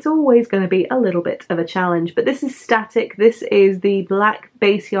yarn, it's always going to be a little bit of a challenge. But this is static. This is the black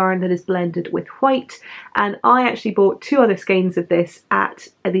base yarn that is blended with white, and I actually bought 2 other skeins of this at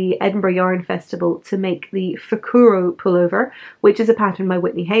the Edinburgh Yarn Festival to make the Fakuro pullover, which is a pattern by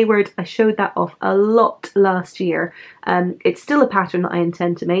Whitney Hayward. I showed that off a lot last year. It's still a pattern that I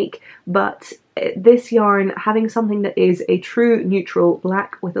intend to make, but this yarn, having something that is a true neutral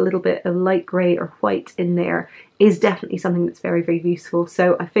black with a little bit of light grey or white in there, is definitely something that's very, very useful.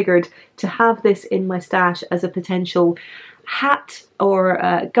 So I figured to have this in my stash as a potential hat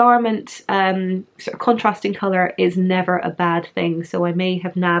or garment sort of contrasting colour is never a bad thing. So I may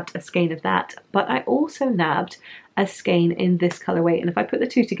have nabbed a skein of that, but I also nabbed a skein in this colourway, and if I put the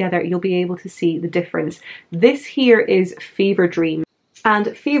two together you'll be able to see the difference. This here is Fever Dream.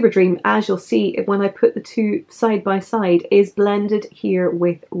 And Fever Dream, as you'll see when I put the two side by side, is blended here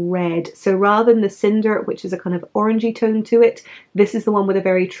with red. So rather than the cinder, which is a kind of orangey tone to it, this is the one with a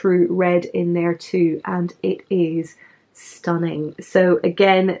very true red in there too, and it is stunning. So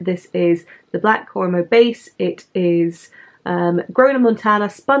again, this is the black Cormo base. It is grown in Montana,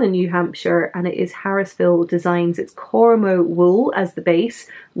 spun in New Hampshire, and it is Harrisville Designs. It's Cormo wool as the base,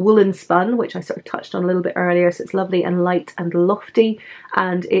 woolen spun, which I sort of touched on a little bit earlier, so it's lovely and light and lofty,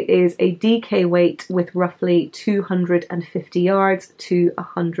 and it is a DK weight with roughly 250 yards to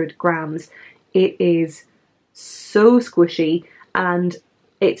 100 grams. It is so squishy, and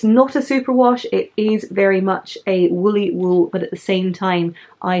it's not a superwash, it is very much a woolly wool, but at the same time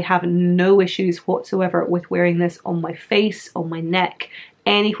I have no issues whatsoever with wearing this on my face, on my neck,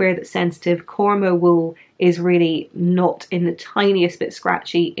 anywhere that's sensitive. Cormo wool is really not in the tiniest bit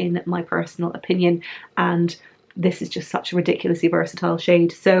scratchy in my personal opinion, and this is just such a ridiculously versatile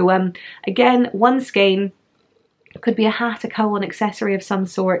shade. So again, one skein, could be a hat, a cowl, accessory of some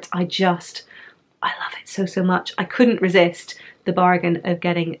sort. I love it so much. I couldn't resist the bargain of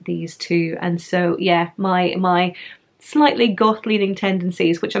getting these two, and so yeah, my slightly goth leaning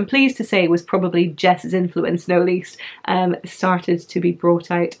tendencies, which I'm pleased to say was probably Jess's influence no least, started to be brought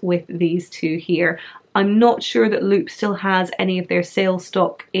out with these two here. I'm not sure that Loop still has any of their sale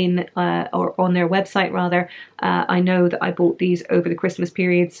stock in or on their website rather. I know that I bought these over the Christmas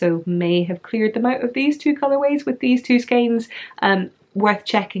period, so may have cleared them out of these two colourways with these two skeins. Worth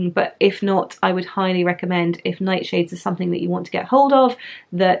checking, but if not, I would highly recommend, if nightshades is something that you want to get hold of,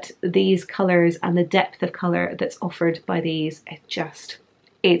 that these colours and the depth of colour that's offered by these,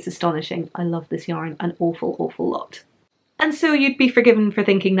 it's astonishing. I love this yarn an awful lot. And so you'd be forgiven for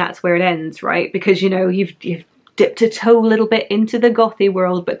thinking that's where it ends, right? Because, you know, you've dipped a toe a little bit into the gothy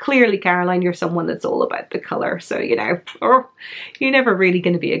world, but clearly, Caroline, you're someone that's all about the colour, so, you know, you're never really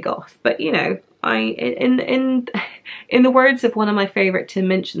going to be a goth. But, you know, in the words of one of my favourite Tim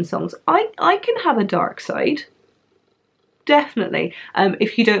Minchin songs, I can have a dark side. Definitely.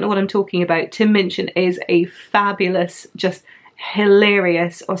 If you don't know what I'm talking about, Tim Minchin is a fabulous, just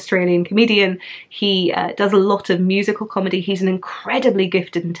hilarious Australian comedian. He does a lot of musical comedy. He's an incredibly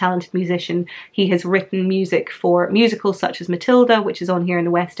gifted and talented musician. He has written music for musicals such as Matilda, which is on here in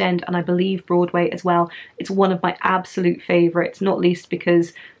the West End, and I believe Broadway as well. It's one of my absolute favourites, not least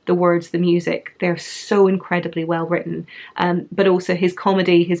because the words, the music, they're so incredibly well written. But also his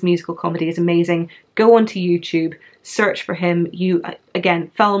comedy, his musical comedy is amazing. Go onto YouTube, search for him. You,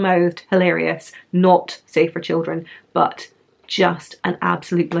 again, foul-mouthed, hilarious, not safe for children, but just an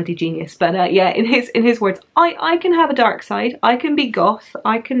absolute bloody genius. But yeah, in his words, I can have a dark side. I can be goth.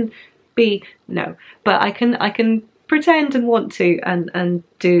 I can be, no, but I can pretend and want to and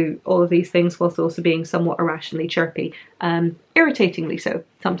do all of these things whilst also being somewhat irrationally chirpy, irritatingly so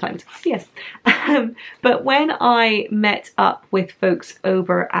sometimes, yes. But when I met up with folks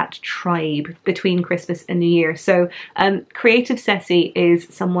over at Tribe between Christmas and New Year, so Creative Ceci is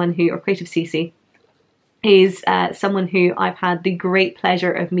someone who, or Creative Ceci, is someone who I've had the great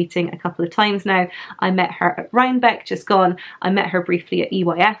pleasure of meeting a couple of times now. I met her at Rhinebeck, just gone. I met her briefly at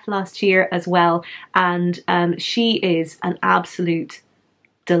EYF last year as well, and she is an absolute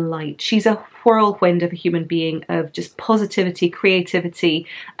delight. She's a whirlwind of a human being, of just positivity, creativity,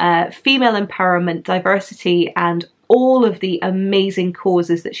 female empowerment, diversity, and all of the amazing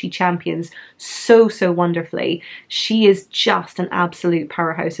causes that she champions so wonderfully. She is just an absolute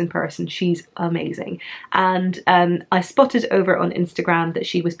powerhouse in person. She's amazing. And I spotted over on Instagram that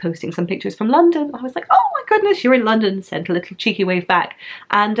she was posting some pictures from London. I was like, oh my goodness, you're in London. Sent a little cheeky wave back.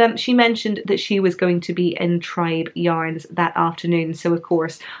 And she mentioned that she was going to be in Tribe Yarns that afternoon. So of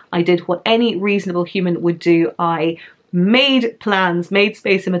course I did what any reasonable human would do. I made plans, made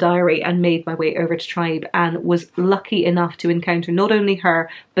space in my diary, and made my way over to Tribe, and was lucky enough to encounter not only her,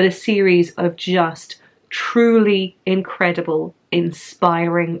 but a series of just truly incredible,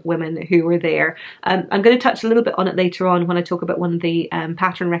 inspiring women who were there. I'm going to touch a little bit on it later on when I talk about one of the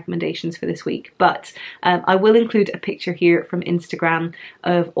pattern recommendations for this week, but I will include a picture here from Instagram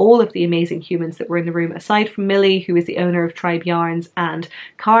of all of the amazing humans that were in the room, aside from Millie, who is the owner of Tribe Yarns, and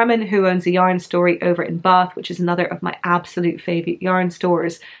Carmen, who owns a yarn story over in Bath, which is another of my absolute favourite yarn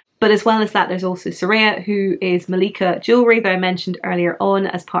stores. But as well as that, there's also Soraya, who is Malika Jewellery that I mentioned earlier on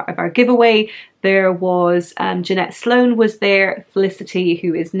as part of our giveaway. There was Jeanette Sloan was there, Felicity,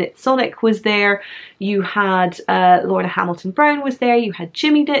 who is Knit Sonic, was there. You had Lorna Hamilton Brown was there. You had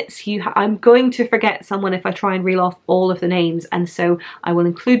Jimmy Knits. I'm going to forget someone if I try and reel off all of the names, and so I will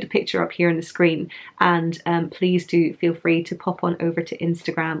include the picture up here on the screen. And please do feel free to pop on over to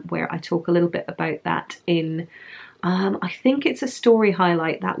Instagram, where I talk a little bit about that in I think it's a story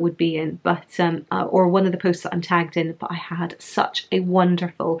highlight that would be in, but or one of the posts that I'm tagged in. But I had such a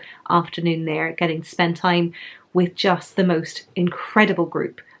wonderful afternoon there, getting to spend time with just the most incredible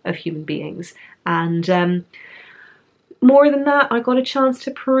group of human beings. And more than that, I got a chance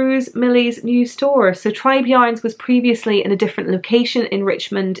to peruse Millie's new store. So Tribe Yarns was previously in a different location in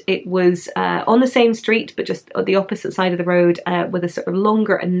Richmond. It was on the same street, but just on the opposite side of the road, with a sort of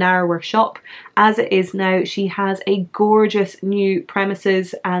longer and narrower shop. As it is now, she has a gorgeous new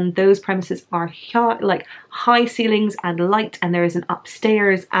premises, and those premises are like high ceilings and light, and there is an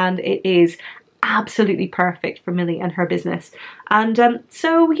upstairs, and it is absolutely perfect for Millie and her business. And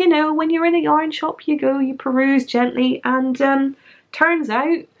so, you know, when you're in a yarn shop, you go, you peruse gently, and turns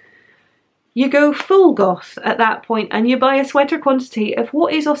out you go full goth at that point, and you buy a sweater quantity of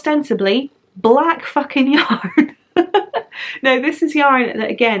what is ostensibly black fucking yarn. Now, this is yarn that,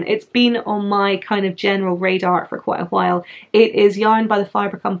 again, it's been on my kind of general radar for quite a while. It is yarn by the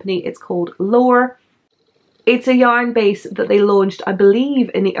fibre company. It's called Lore. It's a yarn base that they launched, I believe,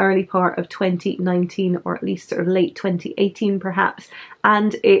 in the early part of 2019, or at least sort of late 2018 perhaps,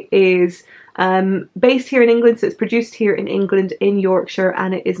 and it is based here in England, so it's produced here in England in Yorkshire,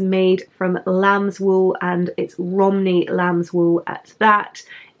 and it is made from lamb's wool, and it's Romney lamb's wool at that.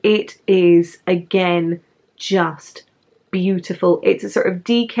 It is, again, just beautiful. It's a sort of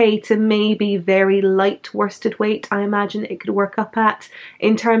DK to maybe very light worsted weight, I imagine it could work up at.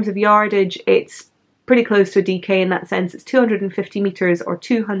 In terms of yardage, it's pretty close to a DK in that sense. It's 250 meters or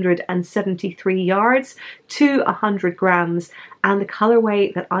 273 yards to 100 grams, and the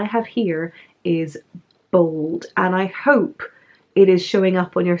colorway that I have here is bold, and I hope it is showing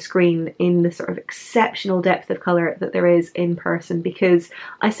up on your screen in the sort of exceptional depth of color that there is in person, because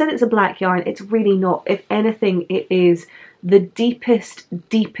I said it's a black yarn. It's really not. If anything, it is the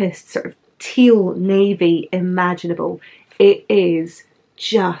deepest sort of teal navy imaginable. It is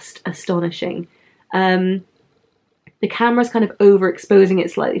just astonishing. The camera's kind of overexposing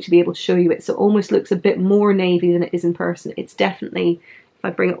it slightly to be able to show you it, so it almost looks a bit more navy than it is in person. It's definitely, if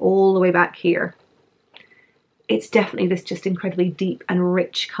I bring it all the way back here, it's definitely this just incredibly deep and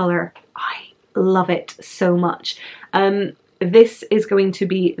rich colour. I love it so much. This is going to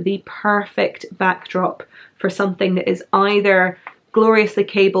be the perfect backdrop for something that is either gloriously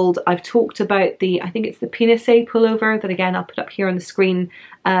cabled. I've talked about the, I think it's the Pinacé pullover that, again, I'll put up here on the screen,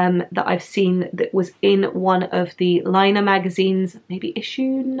 that I've seen that was in one of the Lina magazines, maybe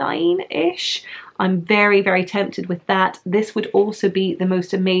issue 9-ish. I'm very tempted with that. This would also be the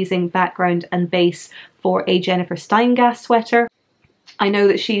most amazing background and base for a Jennifer Steingass sweater. I know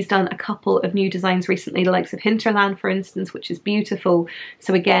that she's done a couple of new designs recently, the likes of Hinterland, for instance, which is beautiful.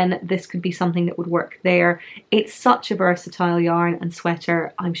 So again, this could be something that would work there. It's such a versatile yarn and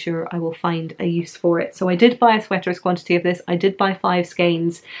sweater. I'm sure I will find a use for it. So I did buy a sweater's quantity of this. I did buy 5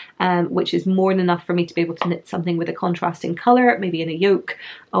 skeins, which is more than enough for me to be able to knit something with a contrasting colour, maybe in a yoke,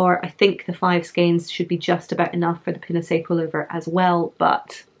 or I think the 5 skeins should be just about enough for the pinnace pullover as well,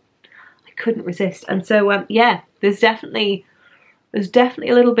 but I couldn't resist. And so yeah, there's definitely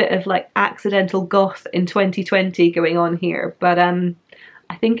a little bit of like accidental goth in 2020 going on here, but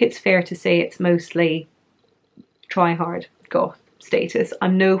I think it's fair to say it's mostly try hard goth status.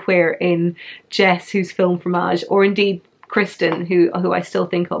 I'm nowhere in Jess, who's film fromage, or indeed Kristen, who I still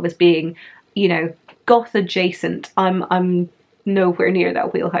think of as being, you know, goth adjacent. I'm nowhere near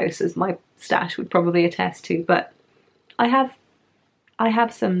that wheelhouse, as my stash would probably attest to, but I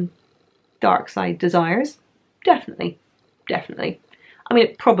have some dark side desires, definitely. I mean,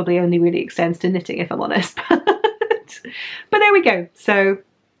 it probably only really extends to knitting, if I'm honest, but there we go. So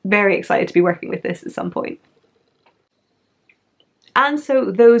very excited to be working with this at some point. And so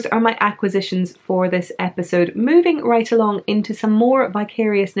those are my acquisitions for this episode. Moving right along into some more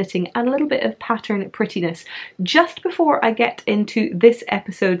vicarious knitting and a little bit of pattern prettiness. Just before I get into this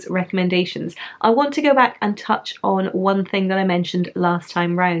episode's recommendations, I want to go back and touch on one thing that I mentioned last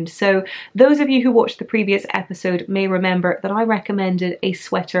time round. So those of you who watched the previous episode may remember that I recommended a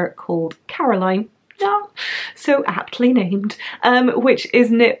sweater called Caroline. So aptly named, which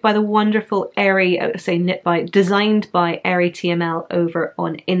is knit by the wonderful designed by Airy TML over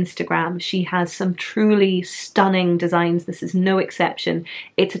on Instagram. She has some truly stunning designs. This is no exception.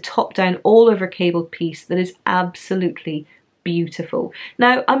 It's a top-down all over cable piece that is absolutely beautiful.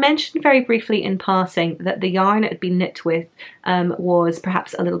 Now, I mentioned very briefly in passing that the yarn it had been knit with was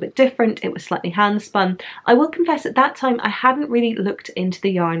perhaps a little bit different. It was slightly hand spun. I will confess at that time I hadn't really looked into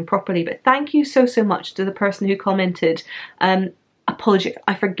the yarn properly, but thank you so much to the person who commented. Apologies,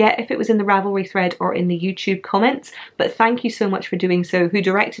 I forget if it was in the Ravelry thread or in the YouTube comments, but thank you so much for doing so, who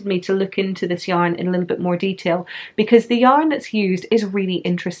directed me to look into this yarn in a little bit more detail, because the yarn that's used is really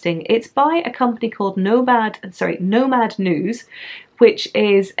interesting. It's by a company called Nomad News, which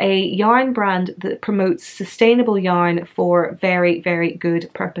is a yarn brand that promotes sustainable yarn for very, very good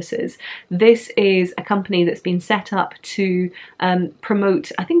purposes. This is a company that's been set up to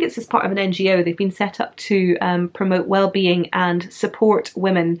promote, I think it's as part of an NGO, they've been set up to promote well-being and support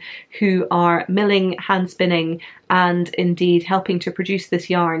women who are milling, hand spinning, and indeed helping to produce this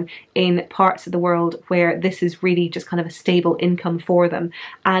yarn in parts of the world where this is really just kind of a stable income for them.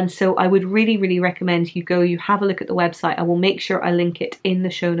 And so I would really, really recommend you have a look at the website. I will make sure I link it in the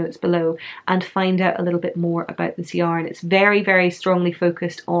show notes below and find out a little bit more about this yarn. It's very, very strongly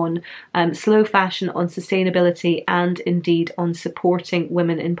focused on slow fashion, on sustainability, and indeed on supporting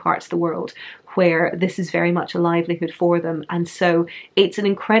women in parts of the world where this is very much a livelihood for them. And so it's an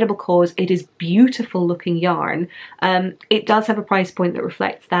incredible cause. It is beautiful looking yarn. It does have a price point that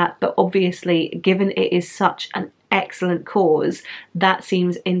reflects that, but obviously given it is such an excellent cause, that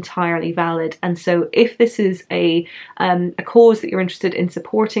seems entirely valid. And so if this is a cause that you're interested in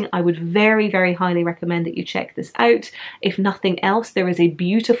supporting, I would very, very highly recommend that you check this out. If nothing else, there is a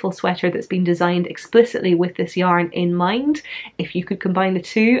beautiful sweater that's been designed explicitly with this yarn in mind. If you could combine the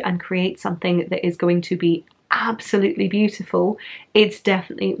two and create something that is going to be absolutely beautiful, it's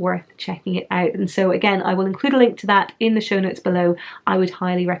definitely worth checking it out. And so again, I will include a link to that in the show notes below. I would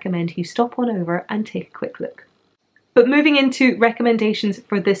highly recommend you stop on over and take a quick look. But moving into recommendations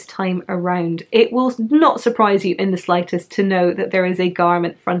for this time around, it will not surprise you in the slightest to know that there is a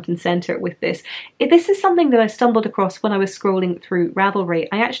garment front and centre with this. This is something that I stumbled across when I was scrolling through Ravelry.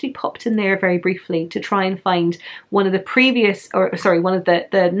 I actually popped in there very briefly to try and find one of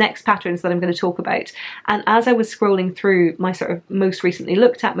the next patterns that I'm going to talk about. And as I was scrolling through my sort of most recently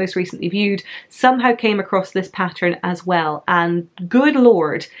looked at, most recently viewed, somehow came across this pattern as well. And good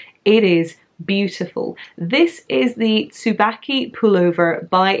Lord, it is beautiful. This is the Tsubaki pullover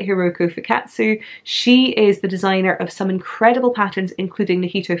by Hiroko Fukatsu. She is the designer of some incredible patterns, including the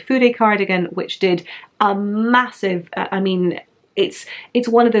Hito Fude cardigan, which did a massive, it's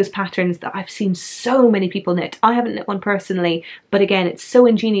one of those patterns that I've seen so many people knit. I haven't knit one personally, but again, it's so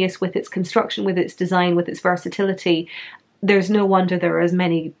ingenious with its construction, with its design, with its versatility. There's no wonder there are as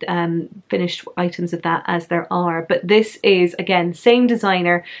many finished items of that as there are. But this is, again, same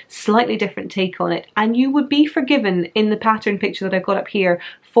designer, slightly different take on it. And you would be forgiven in the pattern picture that I've got up here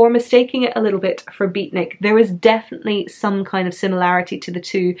for mistaking it a little bit for beatnik. There is definitely some kind of similarity to the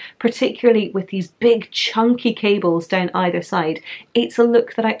two, particularly with these big chunky cables down either side. It's a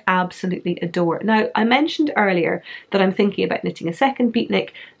look that I absolutely adore. Now, I mentioned earlier that I'm thinking about knitting a second beatnik.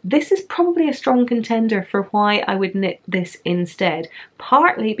 This is probably a strong contender for why I would knit this instead,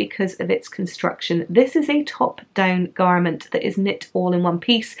 partly because of its construction. This is a top-down garment that is knit all in one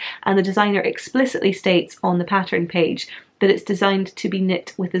piece, and the designer explicitly states on the pattern page that it's designed to be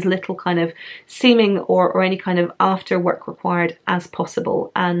knit with as little kind of seaming or any kind of after work required as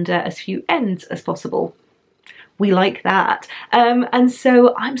possible, and as few ends as possible. We like that. And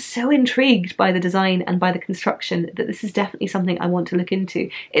so I'm so intrigued by the design and by the construction that this is definitely something I want to look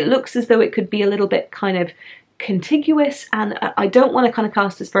into. It looks as though it could be a little bit kind of contiguous, and I don't want to kind of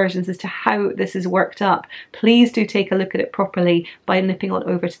cast aspersions as to how this is worked up. Please do take a look at it properly by nipping on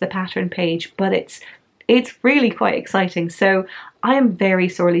over to the pattern page, but it's really quite exciting. So I am very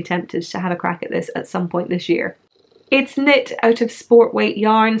sorely tempted to have a crack at this at some point this year. It's knit out of sport weight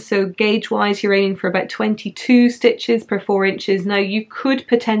yarn, so gauge wise you're aiming for about 22 stitches per 4 inches. Now you could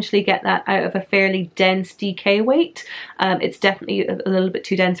potentially get that out of a fairly dense DK weight. It's definitely a little bit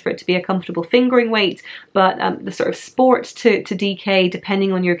too dense for it to be a comfortable fingering weight, but the sort of sport to DK,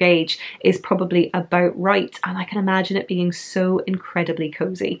 depending on your gauge, is probably about right, and I can imagine it being so incredibly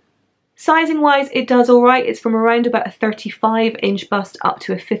cozy. Sizing wise, it does all right. It's from around about a 35-inch bust up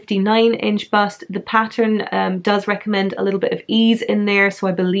to a 59-inch bust. The pattern does recommend a little bit of ease in there, so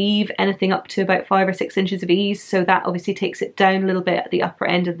I believe anything up to about 5 or 6 inches of ease, so that obviously takes it down a little bit at the upper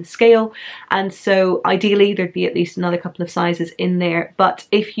end of the scale, and so ideally there'd be at least another couple of sizes in there. But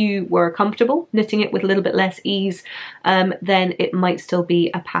if you were comfortable knitting it with a little bit less ease, then it might still be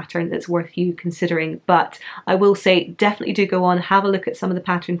a pattern that's worth you considering. But I will say, definitely do go on, have a look at some of the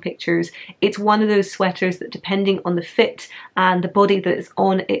pattern pictures. It's one of those sweaters that, depending on the fit and the body that it's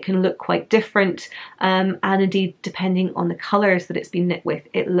on, it can look quite different, and indeed depending on the colours that it's been knit with,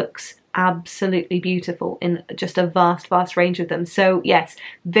 it looks absolutely beautiful in just a vast range of them. So yes,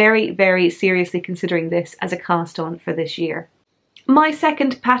 very seriously considering this as a cast on for this year. My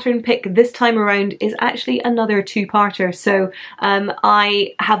second pattern pick this time around is actually another two-parter. So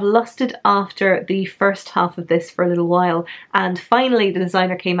I have lusted after the first half of this for a little while, and finally the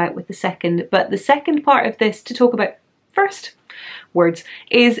designer came out with the second. But the second part of this to talk about first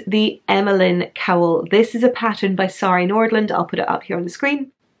is the Emmeline cowl. This is a pattern by Sari Nordland. I'll put it up here on the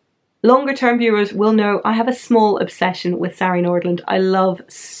screen. Longer term viewers will know I have a small obsession with Sari Nordland. I love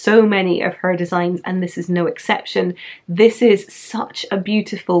so many of her designs, and this is no exception. This is such a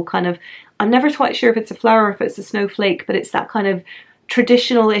beautiful kind of, I'm never quite sure if it's a flower or if it's a snowflake, but it's that kind of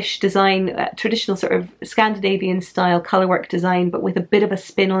traditional-ish design, traditional sort of Scandinavian style colourwork design, but with a bit of a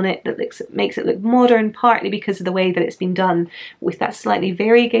spin on it that makes it look modern, partly because of the way that it's been done with that slightly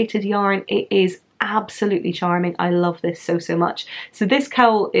variegated yarn. It is absolutely charming. I love this so much. So this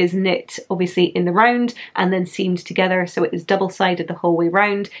cowl is knit obviously in the round and then seamed together, so it is double-sided the whole way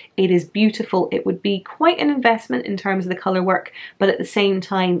round. It is beautiful. It would be quite an investment in terms of the colour work, but at the same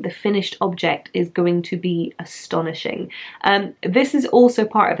time the finished object is going to be astonishing. This is also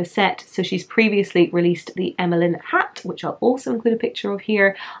part of a set, so she's previously released the Emmeline hat, which I'll also include a picture of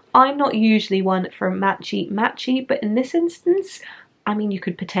here. I'm not usually one for matchy, but in this instance, I mean, you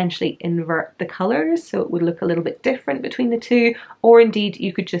could potentially invert the colours so it would look a little bit different between the two, or indeed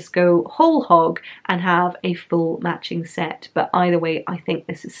you could just go whole hog and have a full matching set. But either way, I think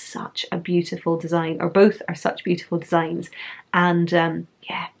this is such a beautiful design, or both are such beautiful designs, and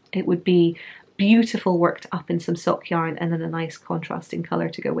yeah, it would be beautiful worked up in some sock yarn and then a nice contrasting colour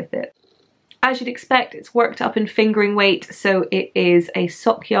to go with it. As you'd expect, it's worked up in fingering weight, so it is a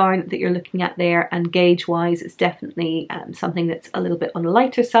sock yarn that you're looking at there, and gauge wise it's definitely something that's a little bit on the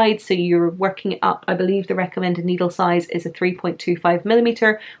lighter side, so you're working it up. I believe the recommended needle size is a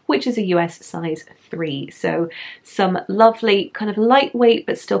 3.25mm, which is a US size 3, so some lovely kind of lightweight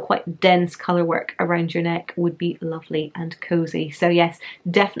but still quite dense colour work around your neck would be lovely and cozy. So yes,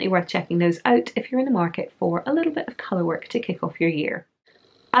 definitely worth checking those out if you're in the market for a little bit of colour work to kick off your year.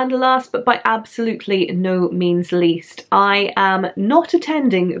 And last but by absolutely no means least, I am not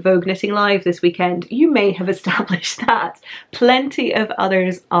attending Vogue Knitting Live this weekend. You may have established that. Plenty of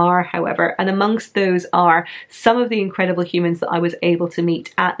others are, however, and amongst those are some of the incredible humans that I was able to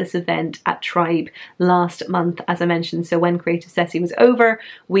meet at this event at Tribe last month, as I mentioned. So when Creative Ceci was over,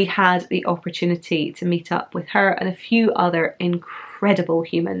 we had the opportunity to meet up with her and a few other incredible incredible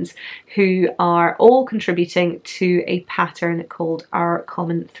humans who are all contributing to a pattern called Our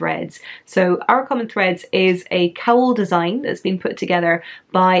Common Threads. So Our Common Threads is a cowl design that's been put together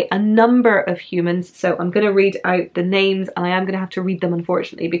by a number of humans. So I'm going to read out the names, and I am going to have to read them,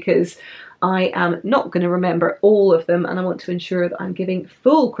 unfortunately, because I am not going to remember all of them, and I want to ensure that I'm giving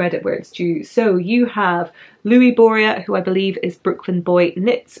full credit where it's due. So you have Louis Boria, who I believe is Brooklyn Boy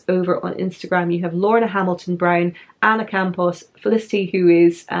Knits over on Instagram. You have Lorna Hamilton Brown, Anna Campos, Felicity, who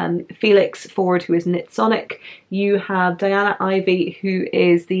is Felix Ford, who is Knit Sonic. You have Diana Ivy, who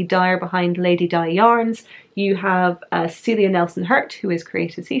is the dyer behind Lady Dye Yarns. You have Cecilia Nelson Hurt, who is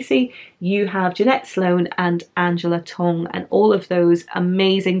Creative Cece. You have Jeanette Sloan and Angela Tong, and all of those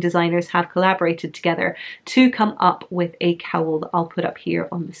amazing designers have collaborated together to come up with a cowl that I'll put up here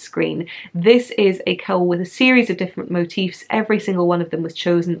on the screen. This is a cowl with a series of different motifs. Every single one of them was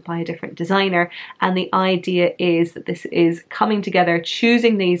chosen by a different designer, and the idea is that this is coming together,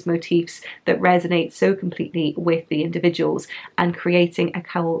 choosing these motifs that resonate so completely with the individuals and creating a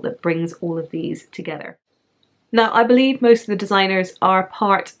cowl that brings all of these together. Now, I believe most of the designers are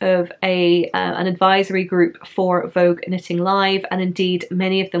part of an advisory group for Vogue Knitting Live, and indeed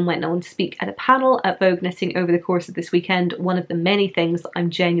many of them went on to speak at a panel at Vogue Knitting over the course of this weekend, one of the many things that I'm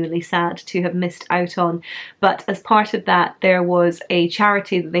genuinely sad to have missed out on. But as part of that, there was a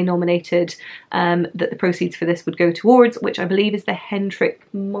charity that they nominated that the proceeds for this would go towards, which I believe is the Hendrik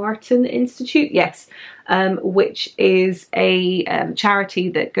Martin Institute, yes, which is a charity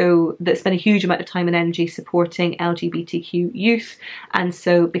that spend a huge amount of time and energy supporting LGBTQ youth. And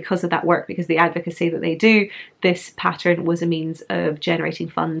so because of that work, because of the advocacy that they do, this pattern was a means of generating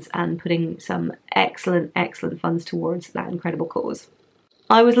funds and putting some excellent funds towards that incredible cause.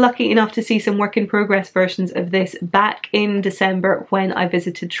 I was lucky enough to see some work in progress versions of this back in December when I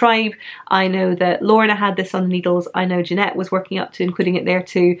visited Tribe. I know that Lorna had this on the needles, I know Jeanette was working up to including it there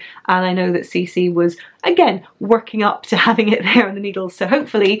too, and I know that Cece was, again, working up to having it there on the needles. So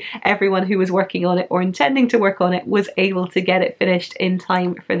hopefully everyone who was working on it or intending to work on it was able to get it finished in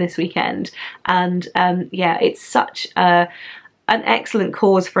time for this weekend. And yeah, it's such an excellent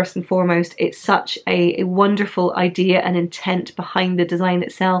cause. First and foremost, it's such a wonderful idea and intent behind the design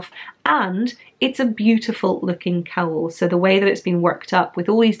itself, and it's a beautiful looking cowl. So the way that it's been worked up with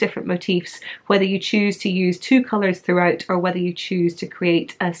all these different motifs, whether you choose to use two colours throughout or whether you choose to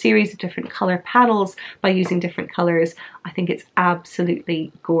create a series of different colour panels by using different colours, I think it's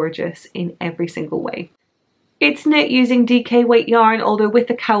absolutely gorgeous in every single way. It's knit using DK weight yarn, although with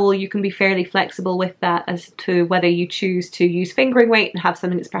the cowl you can be fairly flexible with that as to whether you choose to use fingering weight and have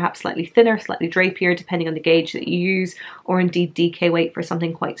something that's perhaps slightly thinner, slightly drapier, depending on the gauge that you use, or indeed DK weight for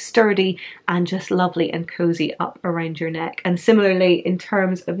something quite sturdy and just lovely and cozy up around your neck. And similarly, in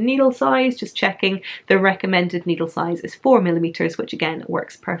terms of needle size, just checking, the recommended needle size is 4mm, which again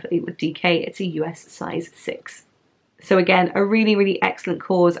works perfectly with DK. It's a US size 6. So again, a really excellent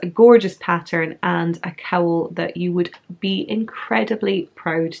cause, a gorgeous pattern, and a cowl that you would be incredibly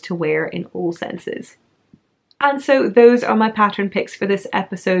proud to wear in all senses. And so those are my pattern picks for this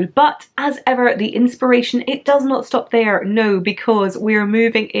episode, but as ever, the inspiration, it does not stop there, no, because we're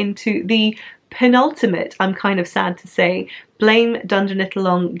moving into the penultimate, I'm kind of sad to say, Blame Dunder Knit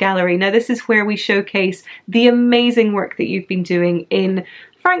Along gallery. Now this is where we showcase the amazing work that you've been doing in,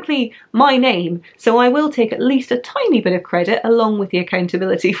 frankly, my name, so I will take at least a tiny bit of credit along with the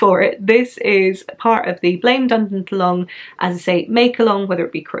accountability for it. This is part of the Blame Dunder Knit Along, as I say, make along, whether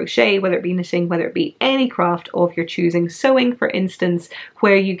it be crochet, whether it be knitting, whether it be any craft of your choosing, sewing for instance,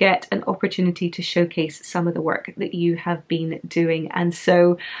 where you get an opportunity to showcase some of the work that you have been doing. And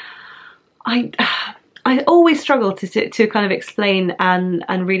so I always struggle to kind of explain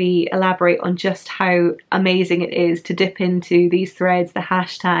and really elaborate on just how amazing it is to dip into these threads, the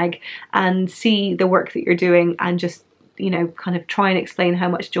hashtag, and see the work that you're doing and just, you know, kind of try and explain how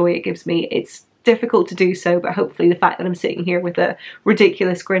much joy it gives me. It's difficult to do so, but hopefully the fact that I'm sitting here with a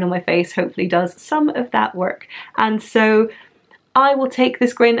ridiculous grin on my face hopefully does some of that work. And so I will take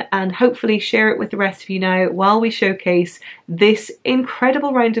this grin and hopefully share it with the rest of you now while we showcase this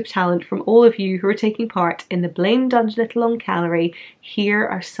incredible round of talent from all of you who are taking part in the Blame Dunder Knit Along gallery. Here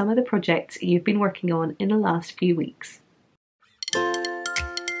are some of the projects you've been working on in the last few weeks.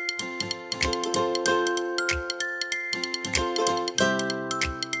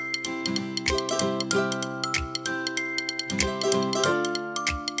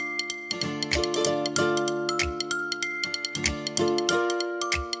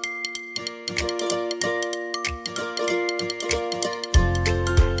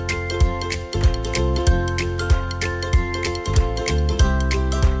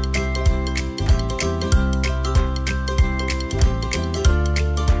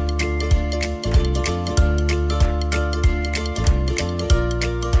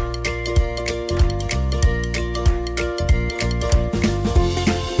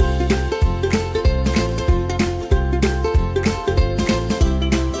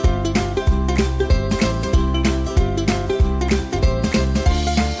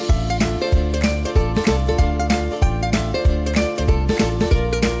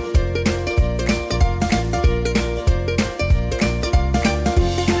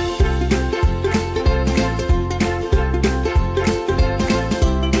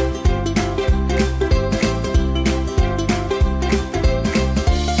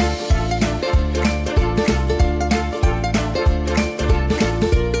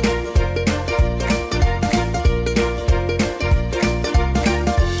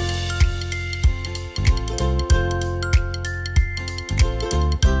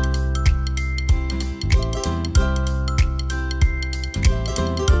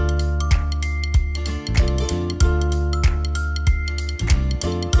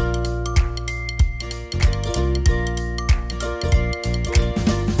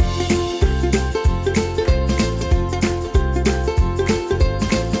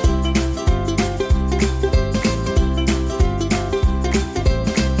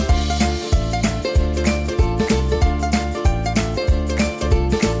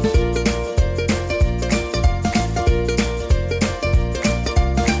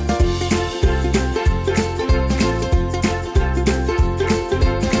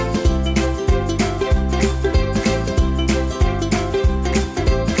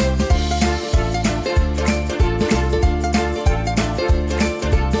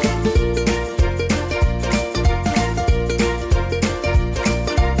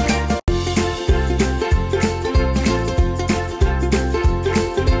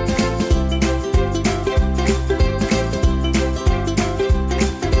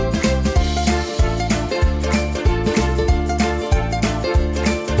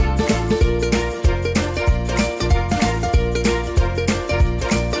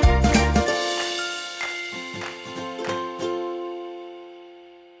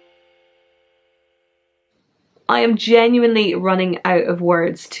 I am genuinely running out of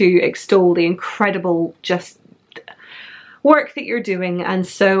words to extol the incredible just work that you're doing, and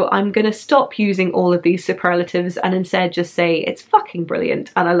so I'm gonna stop using all of these superlatives and instead just say it's fucking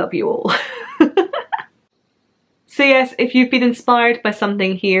brilliant and I love you all. So yes, if you've been inspired by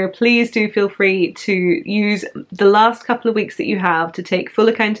something here, please do feel free to use the last couple of weeks that you have to take full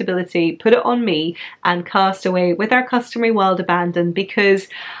accountability, put it on me, and cast away with our customary wild abandon, because,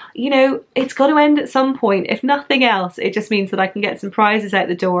 you know, it's got to end at some point. If nothing else, it just means that I can get some prizes out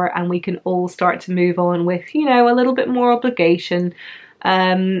the door and we can all start to move on with, you know, a little bit more obligation,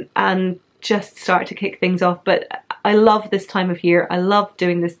 and just start to kick things off. But I love this time of year. I love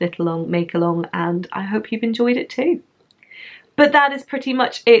doing this knit along, make along, and I hope you've enjoyed it too. But that is pretty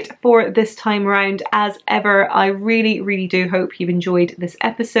much it for this time round. As ever, I really do hope you've enjoyed this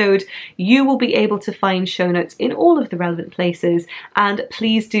episode. You will be able to find show notes in all of the relevant places, and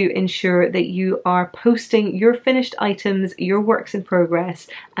please do ensure that you are posting your finished items, your works in progress,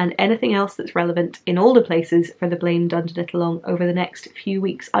 and anything else that's relevant in all the places for the Blamed Under Knit Along over the next few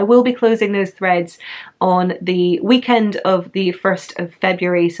weeks. I will be closing those threads on the weekend of the 1st of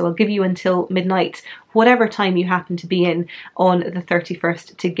February, so I'll give you until midnight, whatever time you happen to be in, on the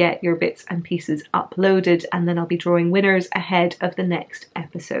 31st to get your bits and pieces uploaded, and then I'll be drawing winners ahead of the next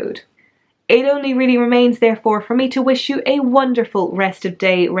episode. It only really remains therefore for me to wish you a wonderful rest of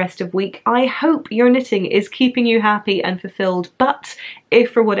day, rest of week. I hope your knitting is keeping you happy and fulfilled, but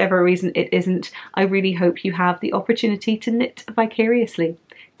if for whatever reason it isn't, I really hope you have the opportunity to knit vicariously.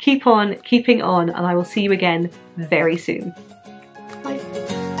 Keep on keeping on, and I will see you again very soon. Bye.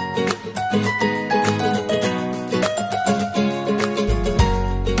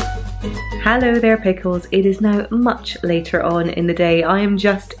 Hello there Pickles, it is now much later on in the day. I am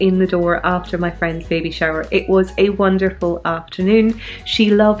just in the door after my friend's baby shower. It was a wonderful afternoon. She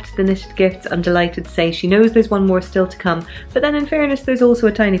loved the knitted gifts. I'm delighted to say she knows there's one more still to come, but then in fairness there's also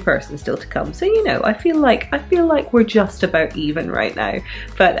a tiny person still to come. So you know, I feel like we're just about even right now.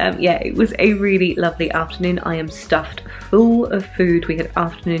 But yeah, it was a really lovely afternoon. I am stuffed full of food. We had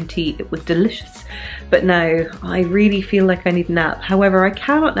afternoon tea, it was delicious. But now I really feel like I need a nap. However, I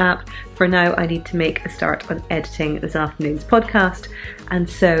cannot nap. For now, I need to make a start on editing this afternoon's podcast, and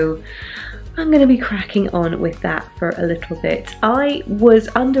so I'm going to be cracking on with that for a little bit. I was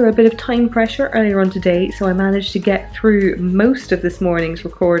under a bit of time pressure earlier on today, so I managed to get through most of this morning's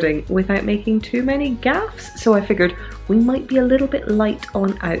recording without making too many gaffes, so I figured we might be a little bit light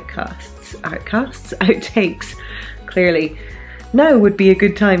on outtakes. Clearly now would be a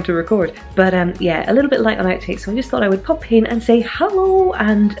good time to record, but yeah, a little bit light on outtakes, so I just thought I would pop in and say hello,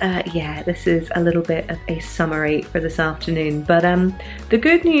 and yeah, this is a little bit of a summary for this afternoon. But the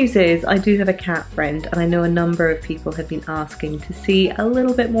good news is I do have a cat friend, and I know a number of people have been asking to see a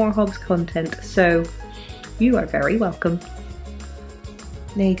little bit more Hobbs content, so you are very welcome.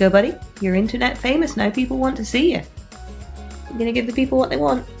 There you go, buddy, you're internet famous now. People want to see you. You're gonna give the people what they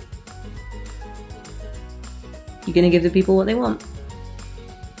want. You're gonna give the people what they want.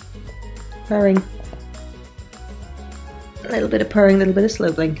 Purring. A little bit of purring, a little bit of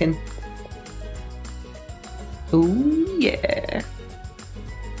slow blinking. Oh yeah.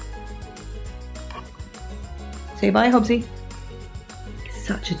 Say bye, Hobbsy.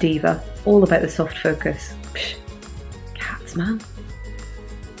 Such a diva. All about the soft focus. Psh, cats, man.